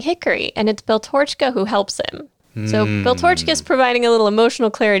finding Hickory, and it's Beltorchka who helps him. So Beltorchka is providing a little emotional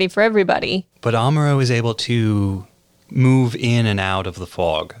clarity for everybody. But Amuro is able to move in and out of the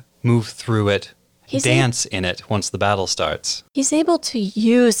fog, move through it, dance in it once the battle starts. He's able to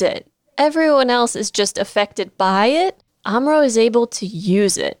use it. Everyone else is just affected by it. Amuro is able to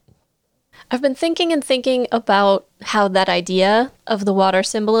use it. I've been thinking about how that idea of the water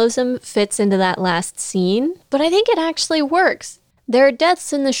symbolism fits into that last scene, but I think it actually works. There are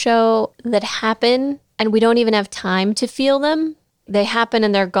deaths in the show that happen and we don't even have time to feel them. They happen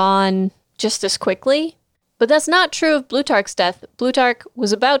and they're gone just as quickly. But that's not true of Blutarch's death. Blutarch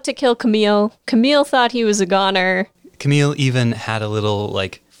was about to kill Camille. Camille thought he was a goner. Camille even had a little,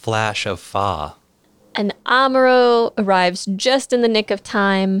 flash of Fa. And Amuro arrives just in the nick of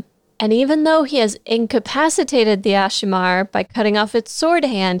time. And even though he has incapacitated the Ashimar by cutting off its sword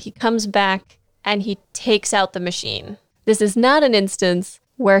hand, he comes back and he takes out the machine. This is not an instance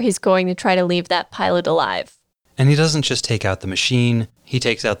where he's going to try to leave that pilot alive. And he doesn't just take out the machine, he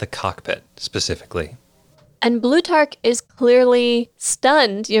takes out the cockpit, specifically. And Blutarch is clearly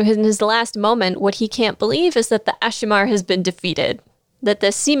stunned. In his last moment, what he can't believe is that the Ashimar has been defeated. That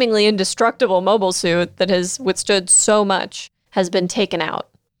this seemingly indestructible mobile suit that has withstood so much has been taken out.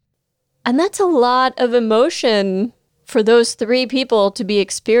 And that's a lot of emotion for those three people to be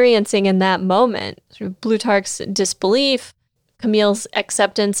experiencing in that moment. Blutarch's disbelief, Camille's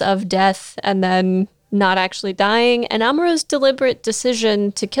acceptance of death and then not actually dying, and Amuro's deliberate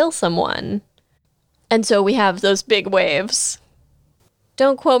decision to kill someone. And so we have those big waves.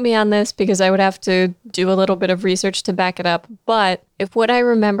 Don't quote me on this because I would have to do a little bit of research to back it up, but if what I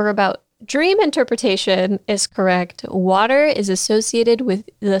remember about dream interpretation is correct, water is associated with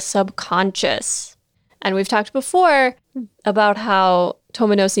the subconscious. And we've talked before about how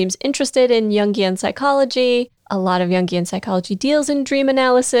Tomino seems interested in Jungian psychology. A lot of Jungian psychology deals in dream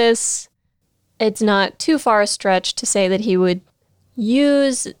analysis. It's not too far a stretch to say that he would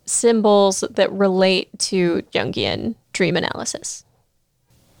use symbols that relate to Jungian dream analysis.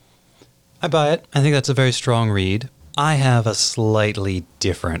 I buy it. I think that's a very strong read. I have a slightly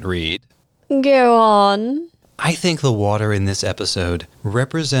different read. Go on. I think the water in this episode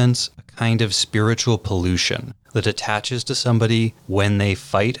represents a kind of spiritual pollution that attaches to somebody when they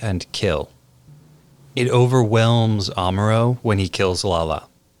fight and kill. It overwhelms Amuro when he kills Lala.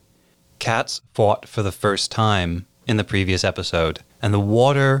 Katz fought for the first time in the previous episode, and the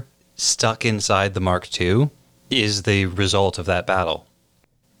water stuck inside the Mark II is the result of that battle.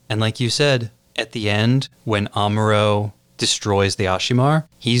 And like you said, at the end, when Amuro destroys the Ashimar,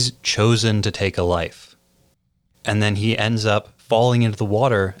 he's chosen to take a life. And then he ends up falling into the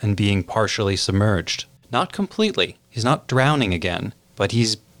water and being partially submerged. Not completely. He's not drowning again, but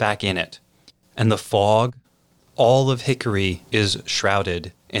he's back in it. And the fog, all of Hickory is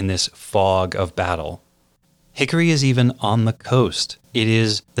shrouded in this fog of battle. Hickory is even on the coast. It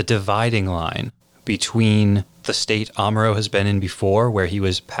is the dividing line between the state Amuro has been in before, where he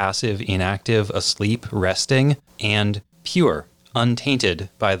was passive, inactive, asleep, resting, and pure, untainted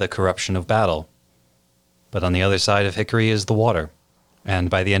by the corruption of battle. But on the other side of Hickory is the water. And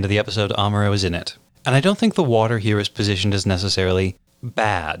by the end of the episode, Amuro is in it. And I don't think the water here is positioned as necessarily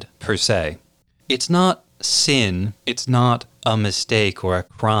bad, per se. It's not sin, it's not a mistake or a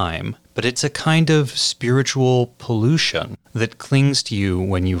crime, but it's a kind of spiritual pollution that clings to you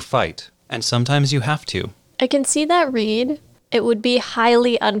when you fight. And sometimes you have to. I can see that read. It would be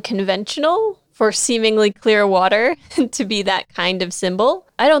highly unconventional for seemingly clear water to be that kind of symbol.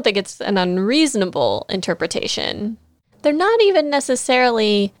 I don't think it's an unreasonable interpretation. They're not even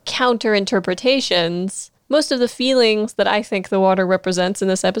necessarily counter-interpretations. Most of the feelings that I think the water represents in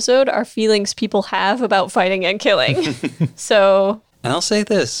this episode are feelings people have about fighting and killing. So... And I'll say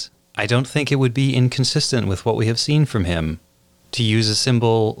this. I don't think it would be inconsistent with what we have seen from him to use a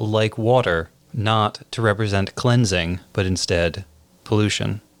symbol like water, not to represent cleansing, but instead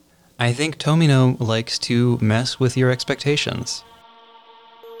pollution. I think Tomino likes to mess with your expectations.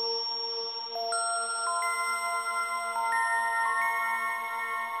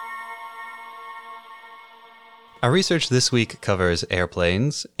 Our research this week covers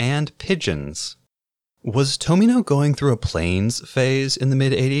airplanes and pigeons. Was Tomino going through a planes phase in the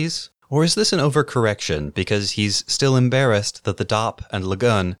mid-80s? Or is this an overcorrection because he's still embarrassed that the Dop and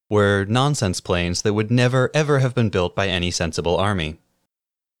Lagun were nonsense planes that would never ever have been built by any sensible army?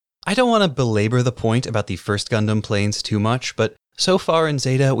 I don't want to belabor the point about the first Gundam planes too much, but so far in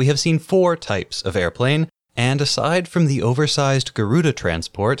Zeta we have seen 4 types of airplane, and aside from the oversized Garuda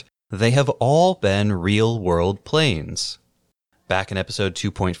transport, they have all been real-world planes. Back in episode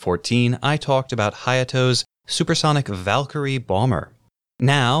 2.14, I talked about Hayato's supersonic Valkyrie bomber.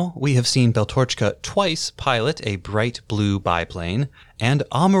 Now, we have seen Beltorchka twice pilot a bright blue biplane, and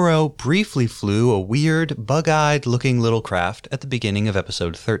Amuro briefly flew a weird, bug-eyed looking little craft at the beginning of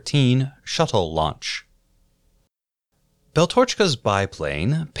episode 13, Shuttle Launch. Beltorchka's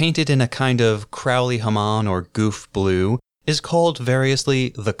biplane, painted in a kind of Crowley-Hamann or goof blue, is called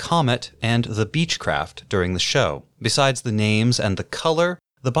variously the Comet and the Beechcraft during the show. Besides the names and the color,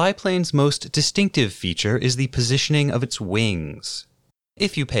 the biplane's most distinctive feature is the positioning of its wings.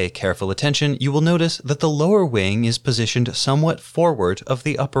 If you pay careful attention, you will notice that the lower wing is positioned somewhat forward of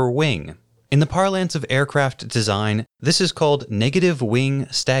the upper wing. In the parlance of aircraft design, this is called negative wing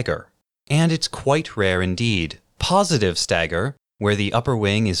stagger. And it's quite rare indeed. Positive stagger, where the upper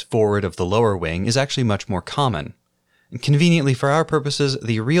wing is forward of the lower wing, is actually much more common. Conveniently for our purposes,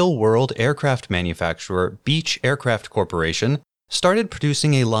 the real-world aircraft manufacturer Beech Aircraft Corporation started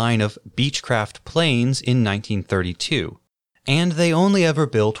producing a line of Beechcraft planes in 1932. And they only ever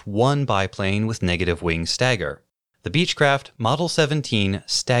built one biplane with negative wing stagger, the Beechcraft Model 17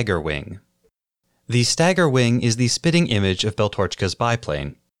 Stagger Wing. The Stagger Wing is the spitting image of Beltorchka's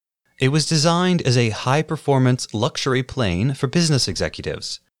biplane. It was designed as a high-performance luxury plane for business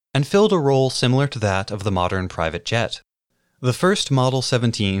executives, and filled a role similar to that of the modern private jet. The first Model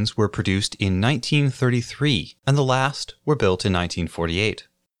 17s were produced in 1933, and the last were built in 1948.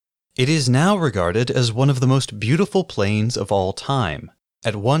 It is now regarded as one of the most beautiful planes of all time,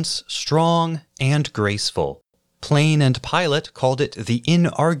 at once strong and graceful. Plane and pilot called it the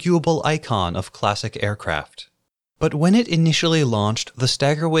inarguable icon of classic aircraft. But when it initially launched, the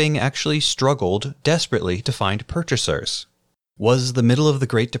Staggerwing actually struggled desperately to find purchasers. Was the middle of the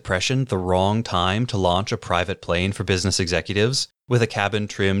Great Depression the wrong time to launch a private plane for business executives, with a cabin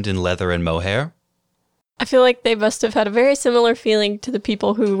trimmed in leather and mohair? I feel like they must have had a very similar feeling to the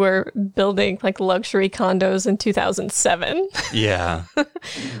people who were building like luxury condos in 2007. Yeah.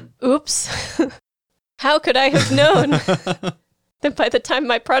 Oops. How could I have known that by the time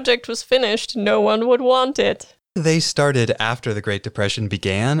my project was finished, no one would want it? They started after the Great Depression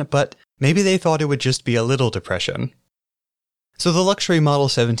began, but maybe they thought it would just be a little depression. So the luxury Model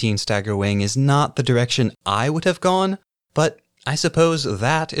 17 Staggerwing is not the direction I would have gone, but I suppose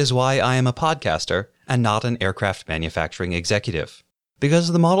that is why I am a podcaster and not an aircraft manufacturing executive.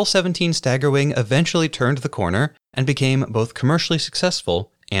 Because the Model 17 Staggerwing eventually turned the corner and became both commercially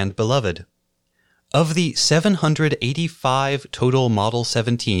successful and beloved. Of the 785 total Model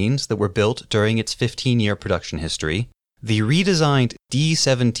 17s that were built during its 15-year production history, the redesigned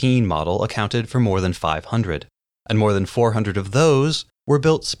D-17 model accounted for more than 500, and more than 400 of those were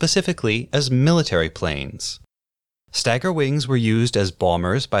built specifically as military planes. Stagger wings were used as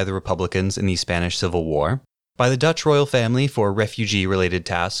bombers by the Republicans in the Spanish Civil War, by the Dutch royal family for refugee-related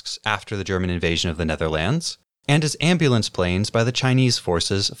tasks after the German invasion of the Netherlands, and as ambulance planes by the Chinese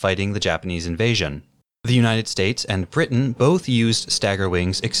forces fighting the Japanese invasion. The United States and Britain both used Stagger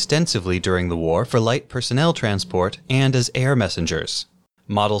wings extensively during the war for light personnel transport and as air messengers.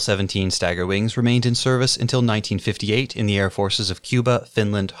 Model 17 Stagger wings remained in service until 1958 in the air forces of Cuba,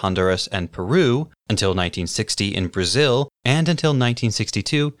 Finland, Honduras, and Peru, until 1960 in Brazil, and until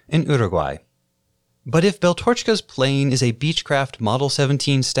 1962 in Uruguay. But if Beltorchka's plane is a Beechcraft Model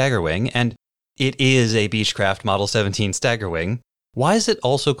 17 Stagger wing, and it is a Beechcraft Model 17 Stagger wing, why is it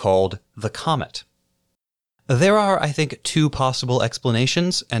also called the Comet? There are, I think, 2 possible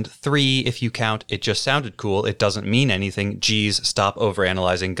explanations, and 3 if you count it just sounded cool, it doesn't mean anything, geez, stop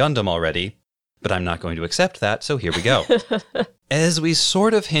overanalyzing Gundam already. But I'm not going to accept that, so here we go. As we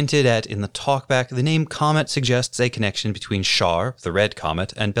sort of hinted at in the talkback, the name Comet suggests a connection between Char, the red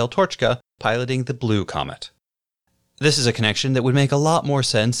comet, and Beltorchka, piloting the blue comet. This is a connection that would make a lot more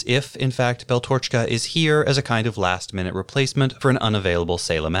sense if, in fact, Beltorchka is here as a kind of last-minute replacement for an unavailable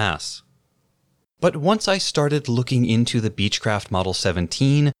Salem Ass. But once I started looking into the Beechcraft Model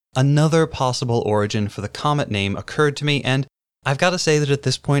 17, another possible origin for the Comet name occurred to me, and I've got to say that at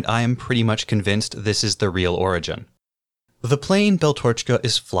this point I am pretty much convinced this is the real origin. The plane Beltorchka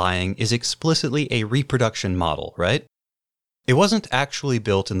is flying is explicitly a reproduction model, right? It wasn't actually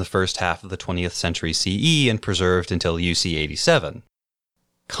built in the first half of the 20th century CE and preserved until UC-87.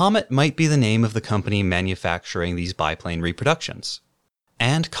 Comet might be the name of the company manufacturing these biplane reproductions.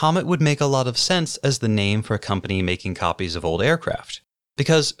 And Comet would make a lot of sense as the name for a company making copies of old aircraft.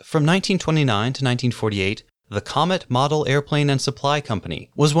 Because from 1929 to 1948, the Comet Model Airplane and Supply Company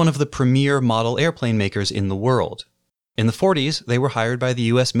was one of the premier model airplane makers in the world. In the 40s, they were hired by the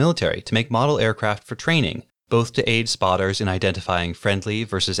US military to make model aircraft for training, both to aid spotters in identifying friendly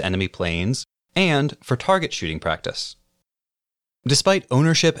versus enemy planes, and for target shooting practice. Despite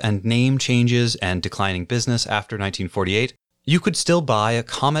ownership and name changes and declining business after 1948, you could still buy a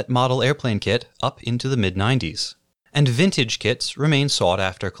Comet model airplane kit up into the mid-90s, and vintage kits remain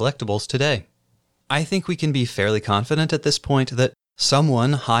sought-after collectibles today. I think we can be fairly confident at this point that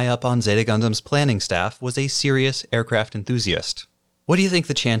someone high up on Zeta Gundam's planning staff was a serious aircraft enthusiast. What do you think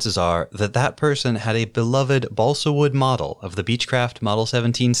the chances are that that person had a beloved balsa wood model of the Beechcraft Model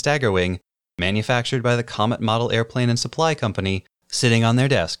 17 Stagger Wing, manufactured by the Comet Model Airplane and Supply Company, sitting on their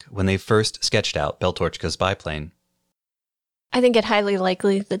desk when they first sketched out Beltorchka's biplane? I think it highly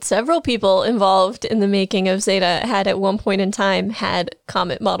likely that several people involved in the making of Zeta had at one point in time had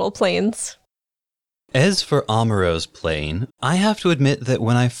Comet model planes. As for Amuro's plane, I have to admit that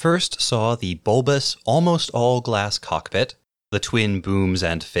when I first saw the bulbous, almost all-glass cockpit, the twin booms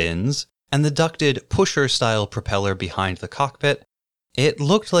and fins, and the ducted pusher-style propeller behind the cockpit, it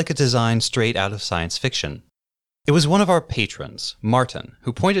looked like a design straight out of science fiction. It was one of our patrons, Martin,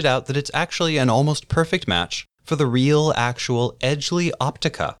 who pointed out that it's actually an almost perfect match for the real, actual Edgeley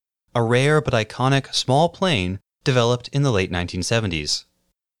Optica, a rare but iconic small plane developed in the late 1970s.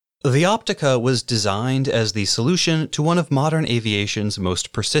 The Optica was designed as the solution to one of modern aviation's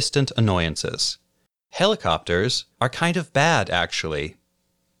most persistent annoyances. Helicopters are kind of bad, actually.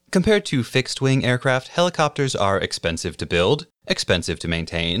 Compared to fixed-wing aircraft, helicopters are expensive to build, expensive to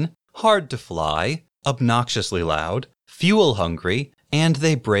maintain, hard to fly, obnoxiously loud, fuel-hungry, and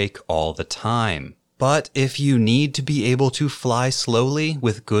they break all the time. But if you need to be able to fly slowly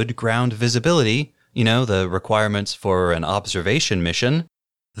with good ground visibility, the requirements for an observation mission,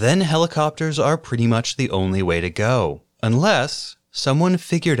 then helicopters are pretty much the only way to go. Unless someone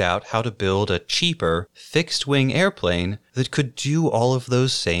figured out how to build a cheaper, fixed-wing airplane that could do all of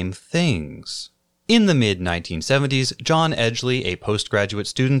those same things. In the mid-1970s, John Edgeley, a postgraduate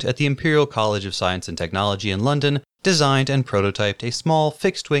student at the Imperial College of Science and Technology in London, designed and prototyped a small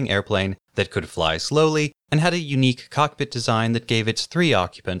fixed-wing airplane that could fly slowly and had a unique cockpit design that gave its 3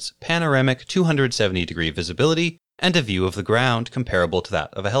 occupants panoramic 270-degree visibility and a view of the ground comparable to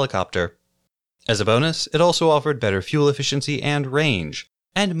that of a helicopter. As a bonus, it also offered better fuel efficiency and range,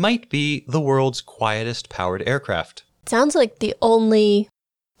 and might be the world's quietest powered aircraft. Sounds like the only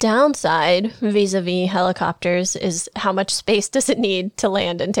downside vis-a-vis helicopters is how much space does it need to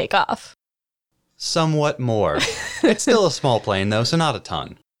land and take off? Somewhat more. It's still a small plane though, so not a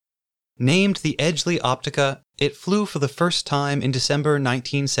ton. Named the Edgeley Optica, it flew for the first time in December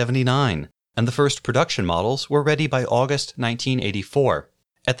 1979, and the first production models were ready by August 1984.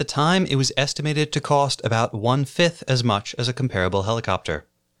 At the time, it was estimated to cost about 1/5 as much as a comparable helicopter.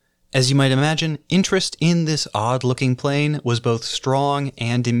 As you might imagine, interest in this odd-looking plane was both strong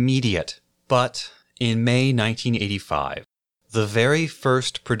and immediate. But in May 1985. The very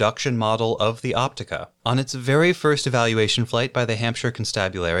first production model of the Optica, on its very first evaluation flight by the Hampshire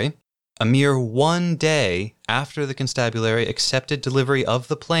Constabulary, a mere 1 day after the Constabulary accepted delivery of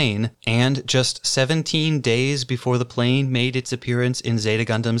the plane, and just 17 days before the plane made its appearance in Zeta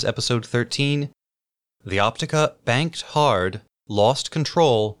Gundam's Episode 13, the Optica banked hard, lost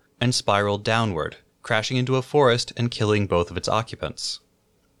control, and spiraled downward, crashing into a forest and killing both of its occupants.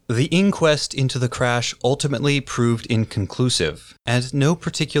 The inquest into the crash ultimately proved inconclusive, and no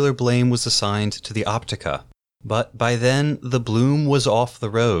particular blame was assigned to the Optica. But by then, the bloom was off the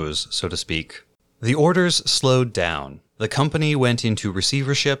rose, so to speak. The orders slowed down, the company went into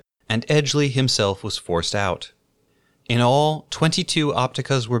receivership, and Edgley himself was forced out. In all, 22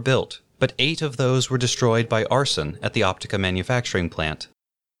 Opticas were built, but 8 of those were destroyed by arson at the Optica manufacturing plant.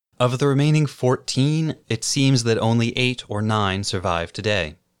 Of the remaining 14, it seems that only 8 or 9 survive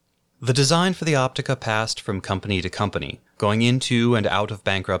today. The design for the Optica passed from company to company, going into and out of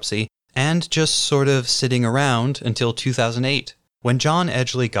bankruptcy, and just sort of sitting around until 2008, when John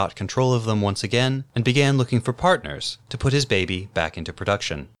Edgley got control of them once again and began looking for partners to put his baby back into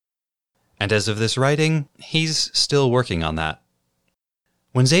production. And as of this writing, he's still working on that.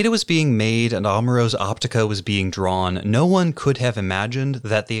 When Zeta was being made and Amuro's Optica was being drawn, no one could have imagined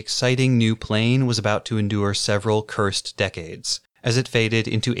that the exciting new plane was about to endure several cursed decades, as it faded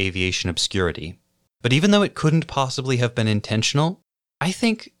into aviation obscurity. But even though it couldn't possibly have been intentional, I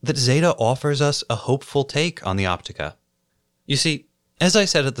think that Zeta offers us a hopeful take on the Optica. You see, as I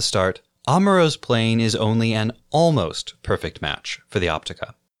said at the start, Amuro's plane is only an almost perfect match for the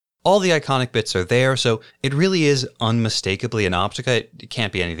Optica. All the iconic bits are there, so it really is unmistakably an Optica. It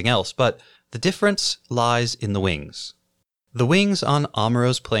can't be anything else, but the difference lies in the wings. The wings on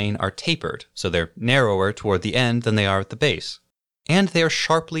Amuro's plane are tapered, so they're narrower toward the end than they are at the base. And they are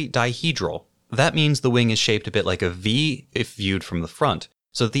sharply dihedral. That means the wing is shaped a bit like a V if viewed from the front,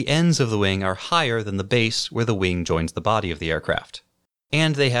 so that the ends of the wing are higher than the base where the wing joins the body of the aircraft.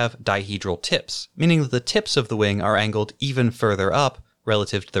 And they have dihedral tips, meaning that the tips of the wing are angled even further up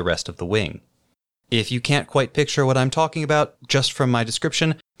relative to the rest of the wing. If you can't quite picture what I'm talking about just from my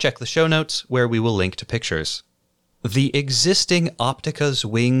description, check the show notes where we will link to pictures. The existing Optica's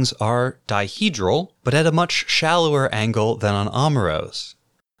wings are dihedral, but at a much shallower angle than on Amuro's.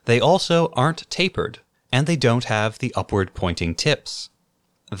 They also aren't tapered, and they don't have the upward pointing tips.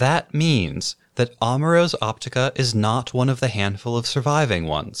 That means that Amuro's Optica is not one of the handful of surviving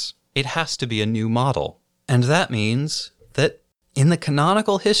ones. It has to be a new model. And that means that in the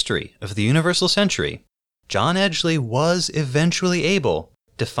canonical history of the Universal Century, John Edgley was eventually able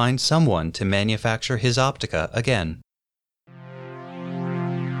to find someone to manufacture his Optica again.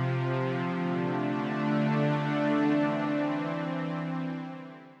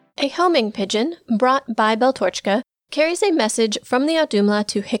 A homing pigeon, brought by Beltorchka, carries a message from the Audumla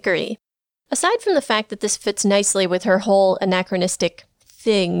to Hickory. Aside from the fact that this fits nicely with her whole anachronistic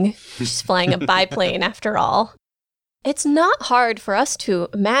thing, she's flying a biplane after all, it's not hard for us to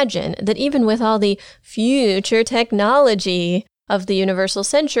imagine that even with all the future technology of the Universal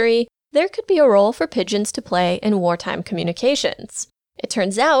Century, there could be a role for pigeons to play in wartime communications. It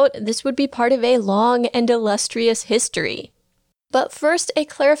turns out this would be part of a long and illustrious history. But first, a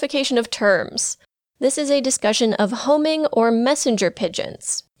clarification of terms. This is a discussion of homing or messenger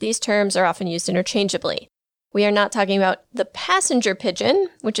pigeons. These terms are often used interchangeably. We are not talking about the passenger pigeon,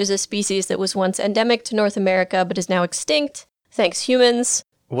 which is a species that was once endemic to North America but is now extinct, thanks humans.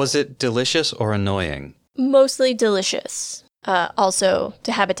 Was it delicious or annoying? Mostly delicious. Also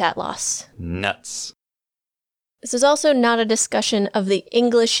to habitat loss. Nuts. This is also not a discussion of the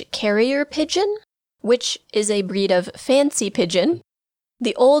English carrier pigeon, which is a breed of fancy pigeon.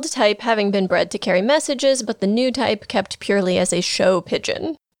 The old type having been bred to carry messages, but the new type kept purely as a show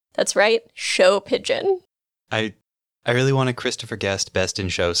pigeon. That's right, show pigeon. I really want a Christopher Guest Best in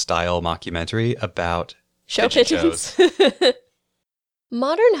Show style mockumentary about show pigeons.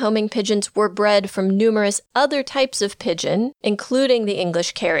 Modern homing pigeons were bred from numerous other types of pigeon, including the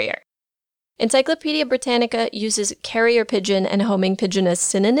English carrier. Encyclopedia Britannica uses carrier pigeon and homing pigeon as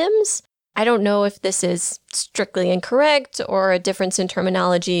synonyms. I don't know if this is strictly incorrect or a difference in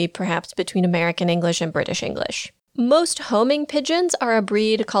terminology, perhaps between American English and British English. Most homing pigeons are a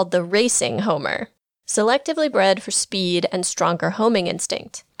breed called the racing homer, selectively bred for speed and stronger homing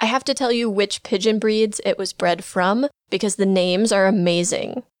instinct. I have to tell you which pigeon breeds it was bred from because the names are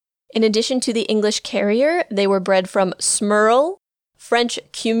amazing. In addition to the English carrier, they were bred from Smurl, French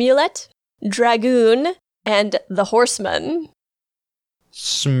Cumulet, Dragoon, and the Horseman.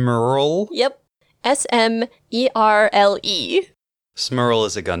 Smurl? Yep. Smerle. Smurl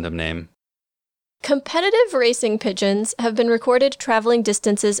is a Gundam name. Competitive racing pigeons have been recorded traveling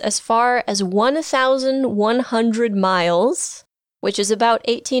distances as far as 1,100 miles, which is about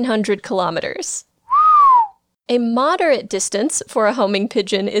 1,800 kilometers. A moderate distance for a homing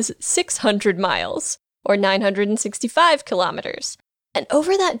pigeon is 600 miles, or 965 kilometers. And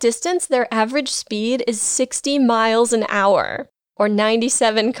over that distance, their average speed is 60 miles an hour, or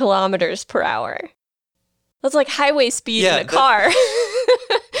 97 kilometers per hour. That's like highway speed in a car.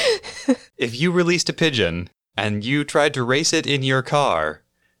 If you released a pigeon and you tried to race it in your car,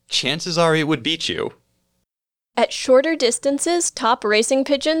 chances are it would beat you. At shorter distances, top racing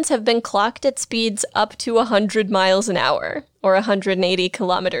pigeons have been clocked at speeds up to 100 miles an hour, or 180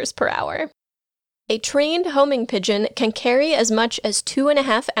 kilometers per hour. A trained homing pigeon can carry as much as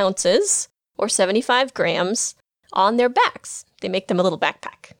 2.5 ounces, or 75 grams, on their backs. They make them a little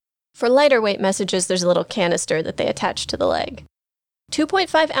backpack. For lighter weight messages, there's a little canister that they attach to the leg.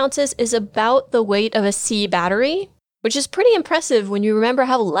 2.5 ounces is about the weight of a C battery, which is pretty impressive when you remember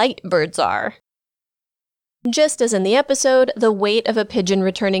how light birds are. Just as in the episode, the weight of a pigeon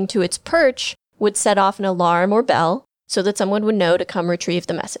returning to its perch would set off an alarm or bell so that someone would know to come retrieve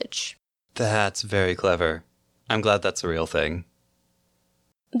the message. That's very clever. I'm glad that's a real thing.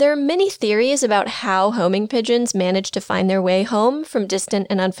 There are many theories about how homing pigeons manage to find their way home from distant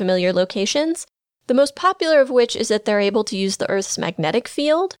and unfamiliar locations, the most popular of which is that they're able to use the Earth's magnetic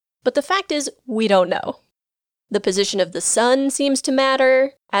field, but the fact is, we don't know. The position of the sun seems to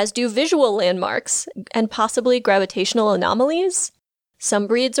matter, as do visual landmarks, and possibly gravitational anomalies. Some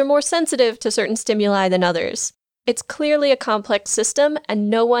breeds are more sensitive to certain stimuli than others. It's clearly a complex system, and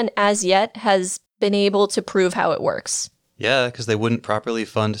no one as yet has been able to prove how it works. Yeah, because they wouldn't properly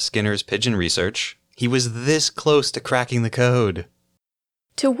fund Skinner's pigeon research. He was this close to cracking the code.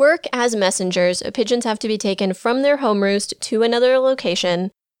 To work as messengers, pigeons have to be taken from their home roost to another location,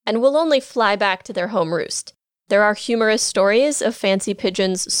 and will only fly back to their home roost. There are humorous stories of fancy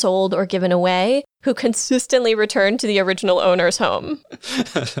pigeons sold or given away who consistently return to the original owner's home.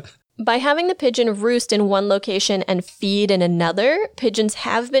 By having the pigeon roost in one location and feed in another, pigeons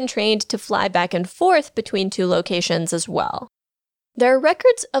have been trained to fly back and forth between two locations as well. There are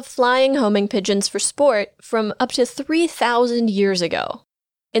records of flying homing pigeons for sport from up to 3,000 years ago.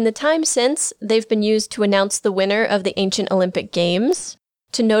 In the time since, they've been used to announce the winner of the ancient Olympic Games,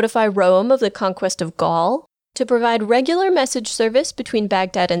 to notify Rome of the conquest of Gaul, to provide regular message service between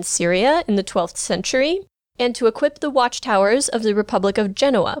Baghdad and Syria in the 12th century, and to equip the watchtowers of the Republic of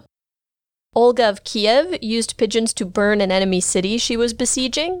Genoa. Olga of Kiev used pigeons to burn an enemy city she was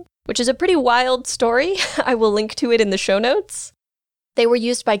besieging, which is a pretty wild story. I will link to it in the show notes. They were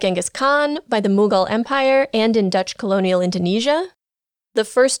used by Genghis Khan, by the Mughal Empire, and in Dutch colonial Indonesia. The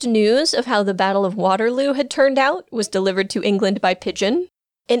first news of how the Battle of Waterloo had turned out was delivered to England by pigeon.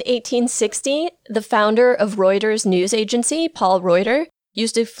 In 1860, the founder of Reuters news agency, Paul Reuter,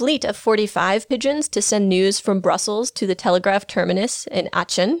 used a fleet of 45 pigeons to send news from Brussels to the telegraph terminus in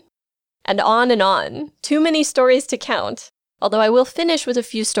Aachen. And on and on. Too many stories to count, although I will finish with a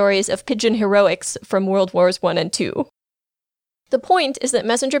few stories of pigeon heroics from World Wars I and II. The point is that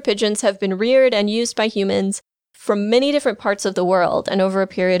messenger pigeons have been reared and used by humans from many different parts of the world and over a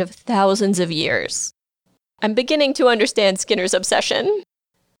period of thousands of years. I'm beginning to understand Skinner's obsession.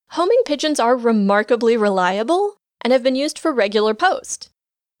 Homing pigeons are remarkably reliable and have been used for regular post.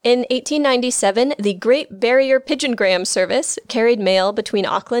 In 1897, the Great Barrier Pigeongram Service carried mail between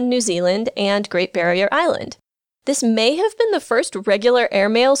Auckland, New Zealand, and Great Barrier Island. This may have been the first regular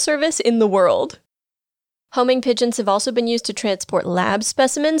airmail service in the world. Homing pigeons have also been used to transport lab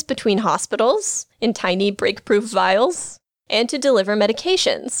specimens between hospitals in tiny break-proof vials, and to deliver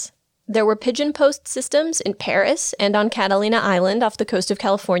medications. There were pigeon post systems in Paris and on Catalina Island off the coast of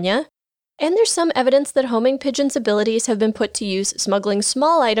California, and there's some evidence that homing pigeons' abilities have been put to use smuggling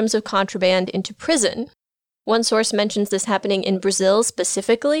small items of contraband into prison. One source mentions this happening in Brazil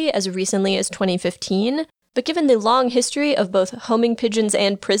specifically as recently as 2015, but given the long history of both homing pigeons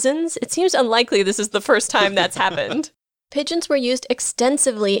and prisons, it seems unlikely this is the first time that's happened. Pigeons were used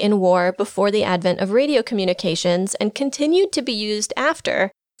extensively in war before the advent of radio communications and continued to be used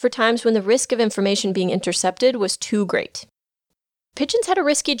after, for times when the risk of information being intercepted was too great. Pigeons had a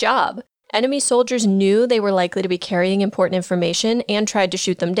risky job. Enemy soldiers knew they were likely to be carrying important information and tried to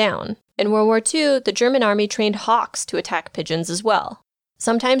shoot them down. In World War II, the German army trained hawks to attack pigeons as well.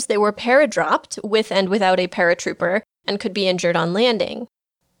 Sometimes they were paradropped with and without a paratrooper and could be injured on landing.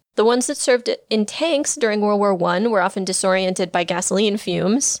 The ones that served in tanks during World War I were often disoriented by gasoline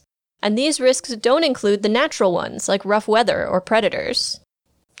fumes, and these risks don't include the natural ones like rough weather or predators.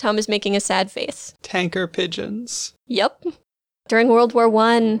 Tom is making a sad face. Tanker pigeons. Yep. During World War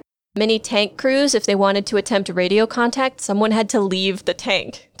I, Many tank crews, if they wanted to attempt radio contact, someone had to leave the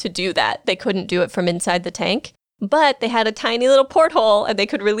tank to do that. They couldn't do it from inside the tank. But they had a tiny little porthole, and they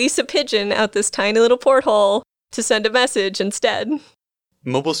could release a pigeon out this tiny little porthole to send a message instead.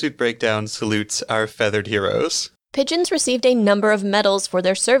 Mobile Suit Breakdown salutes our feathered heroes. Pigeons received a number of medals for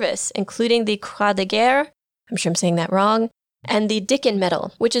their service, including the Croix de Guerre, I'm sure I'm saying that wrong, and the Dickon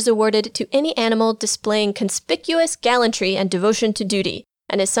Medal, which is awarded to any animal displaying conspicuous gallantry and devotion to duty,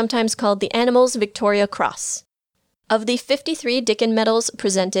 and is sometimes called the Animal's Victoria Cross. Of the 53 Dickon Medals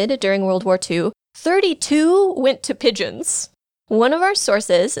presented during World War II, 32 went to pigeons. One of our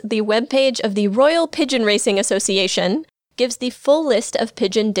sources, the webpage of the Royal Pigeon Racing Association, gives the full list of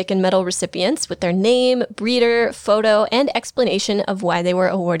Pigeon Dickon Medal recipients with their name, breeder, photo, and explanation of why they were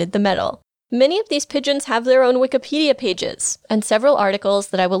awarded the medal. Many of these pigeons have their own Wikipedia pages, and several articles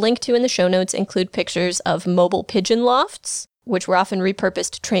that I will link to in the show notes include pictures of mobile pigeon lofts, which were often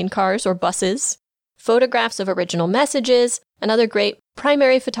repurposed train cars or buses, photographs of original messages, and other great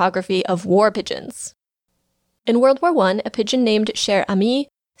primary photography of war pigeons. In World War I, a pigeon named Cher Ami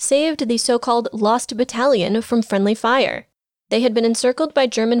saved the so-called Lost Battalion from friendly fire. They had been encircled by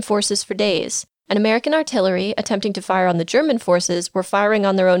German forces for days, and American artillery, attempting to fire on the German forces, were firing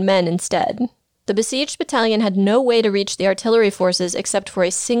on their own men instead. The besieged battalion had no way to reach the artillery forces except for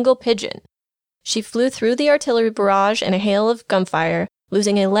a single pigeon. She flew through the artillery barrage in a hail of gunfire,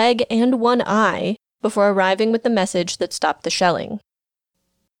 losing a leg and one eye, before arriving with the message that stopped the shelling.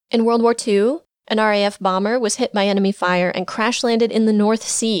 In World War II, an RAF bomber was hit by enemy fire and crash-landed in the North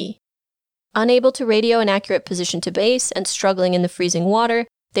Sea. Unable to radio an accurate position to base and struggling in the freezing water,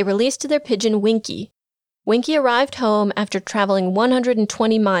 they released their pigeon Winky. Winky arrived home after traveling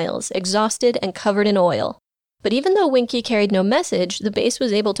 120 miles, exhausted and covered in oil. But even though Winky carried no message, the base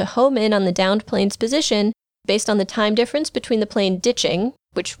was able to home in on the downed plane's position based on the time difference between the plane ditching,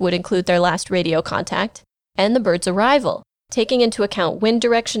 which would include their last radio contact, and the bird's arrival, taking into account wind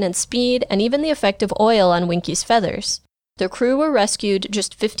direction and speed, and even the effect of oil on Winky's feathers. The crew were rescued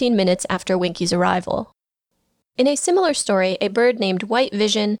just 15 minutes after Winky's arrival. In a similar story, a bird named White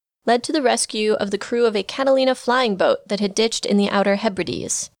Vision led to the rescue of the crew of a Catalina flying boat that had ditched in the Outer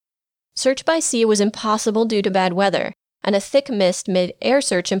Hebrides. Search by sea was impossible due to bad weather, and a thick mist made air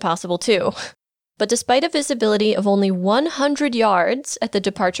search impossible too. But despite a visibility of only 100 yards at the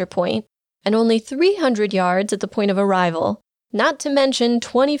departure point, and only 300 yards at the point of arrival, not to mention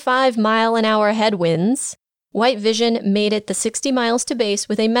 25-mile-an-hour headwinds, White Vision made it the 60 miles to base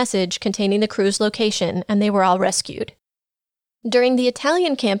with a message containing the crew's location, and they were all rescued. During the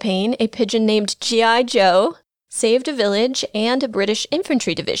Italian campaign, a pigeon named G.I. Joe saved a village and a British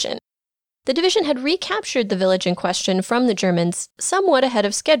infantry division. The division had recaptured the village in question from the Germans somewhat ahead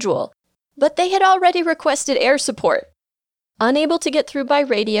of schedule, but they had already requested air support. Unable to get through by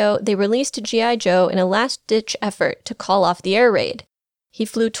radio, they released G.I. Joe in a last-ditch effort to call off the air raid. He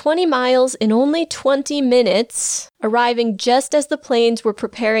flew 20 miles in only 20 minutes, arriving just as the planes were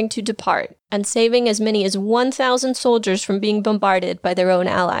preparing to depart, and saving as many as 1,000 soldiers from being bombarded by their own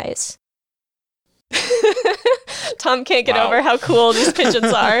allies. Tom can't get over how cool these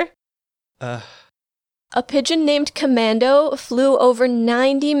pigeons are. A pigeon named Commando flew over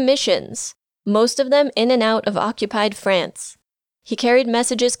 90 missions, most of them in and out of occupied France. He carried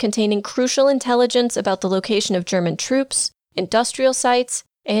messages containing crucial intelligence about the location of German troops, industrial sites,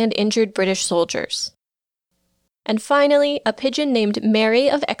 and injured British soldiers. And finally, a pigeon named Mary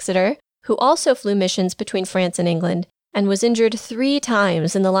of Exeter, who also flew missions between France and England, and was injured 3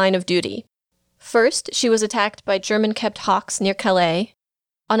 times in the line of duty. First, she was attacked by German-kept hawks near Calais.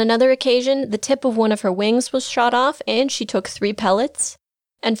 On another occasion, the tip of one of her wings was shot off, and she took 3 pellets.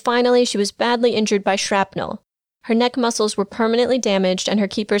 And finally, she was badly injured by shrapnel. Her neck muscles were permanently damaged, and her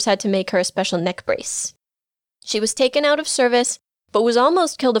keepers had to make her a special neck brace. She was taken out of service, but was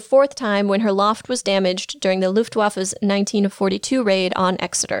almost killed a 4th time when her loft was damaged during the Luftwaffe's 1942 raid on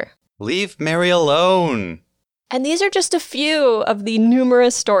Exeter. Leave Mary alone! And these are just a few of the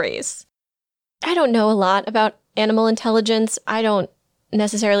numerous stories. I don't know a lot about animal intelligence. I don't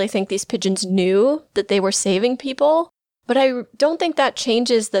necessarily think these pigeons knew that they were saving people, but I don't think that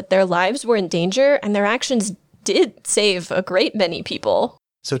changes that their lives were in danger and their actions did save a great many people.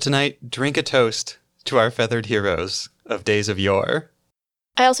 So tonight, drink a toast to our feathered heroes of days of yore.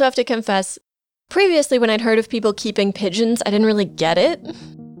 I also have to confess, previously when I'd heard of people keeping pigeons, I didn't really get it.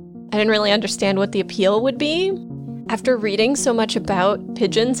 I didn't really understand what the appeal would be. After reading so much about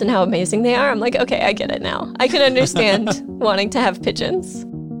pigeons and how amazing they are, I'm like, okay, I get it now. I can understand wanting to have pigeons.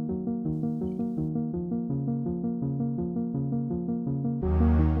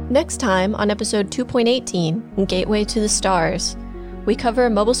 Next time on episode 2.18, Gateway to the Stars, we cover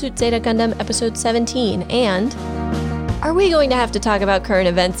Mobile Suit Zeta Gundam Episode 17, and are we going to have to talk about current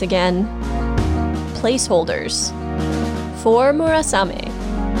events again? Placeholders for Murasame.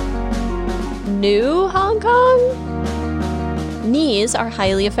 New Hong Kong? Knees are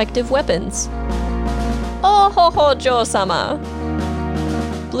highly effective weapons. Oh ho ho Jo-sama.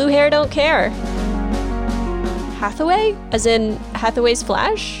 Blue hair don't care. Hathaway? As in Hathaway's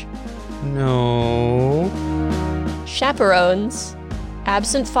Flash? No. Chaperones,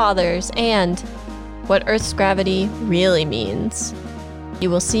 absent fathers, and what Earth's gravity really means. You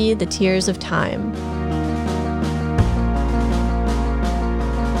will see the tears of time.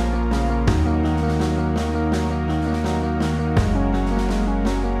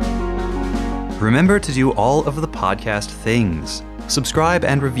 Remember to do all of the podcast things. Subscribe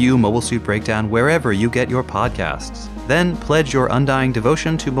and review Mobile Suit Breakdown wherever you get your podcasts. Then pledge your undying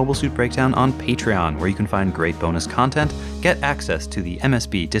devotion to Mobile Suit Breakdown on Patreon, where you can find great bonus content, get access to the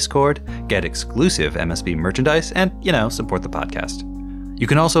MSB Discord, get exclusive MSB merchandise, and, support the podcast. You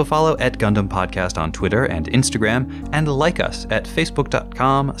can also follow @Gundam Podcast on Twitter and Instagram, and like us at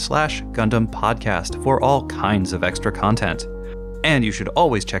facebook.com/Gundam Podcast for all kinds of extra content. And you should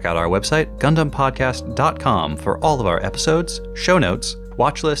always check out our website, GundamPodcast.com, for all of our episodes, show notes,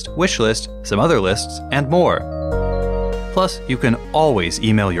 watch list, wish list, some other lists, and more. Plus, you can always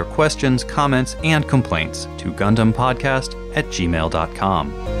email your questions, comments, and complaints to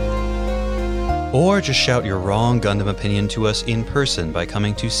GundamPodcast@gmail.com. Or just shout your wrong Gundam opinion to us in person by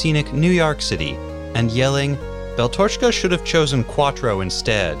coming to scenic New York City and yelling, "Beltorchka should have chosen Quattro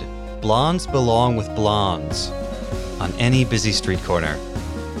instead. Blondes belong with blondes," on any busy street corner.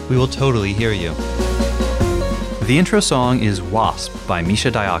 We will totally hear you. The intro song is Wasp by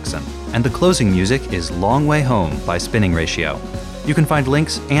Misha Dioxin, and the closing music is Long Way Home by Spinning Ratio. You can find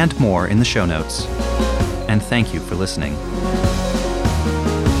links and more in the show notes. And thank you for listening.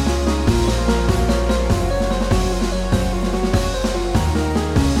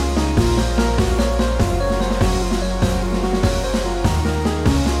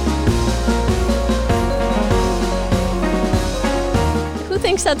 Who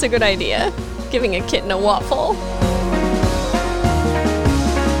thinks that's a good idea? Giving a kitten a waffle?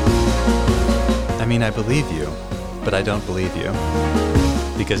 I mean, I believe you, but I don't believe you.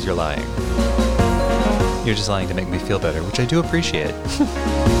 Because you're lying. You're just lying to make me feel better, which I do appreciate.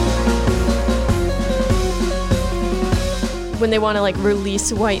 When they want to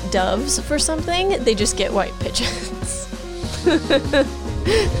release white doves for something, they just get white pigeons.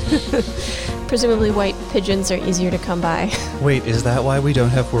 Presumably white pigeons are easier to come by. Wait, is that why we don't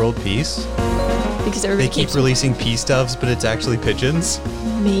have world peace? Because everybody They keep releasing peace doves, but it's actually pigeons?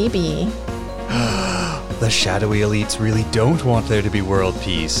 Maybe. The shadowy elites really don't want there to be world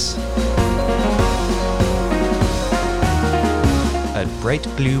peace. A bright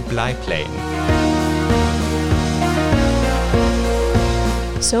blue biplane.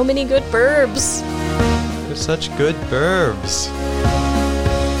 So many good burbs. They're such good burbs.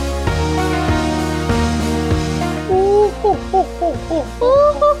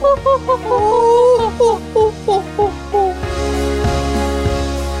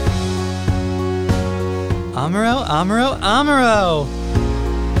 Amuro, Amuro, Amuro!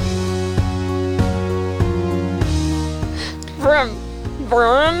 Vroom.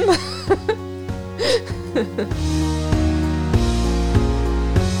 Vroom.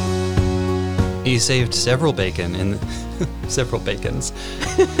 He saved several bacon in several bacons.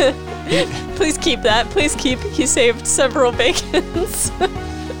 Please keep that. Please keep. He saved several bacons.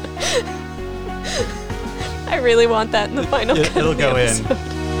 I really want that in the final cut. It'll go in.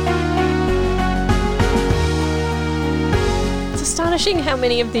 It's astonishing how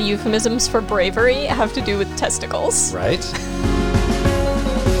many of the euphemisms for bravery have to do with testicles. Right?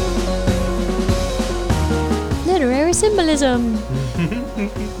 Literary symbolism.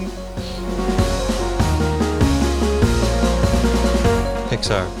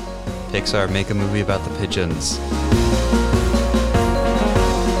 Pixar, make a movie about the pigeons.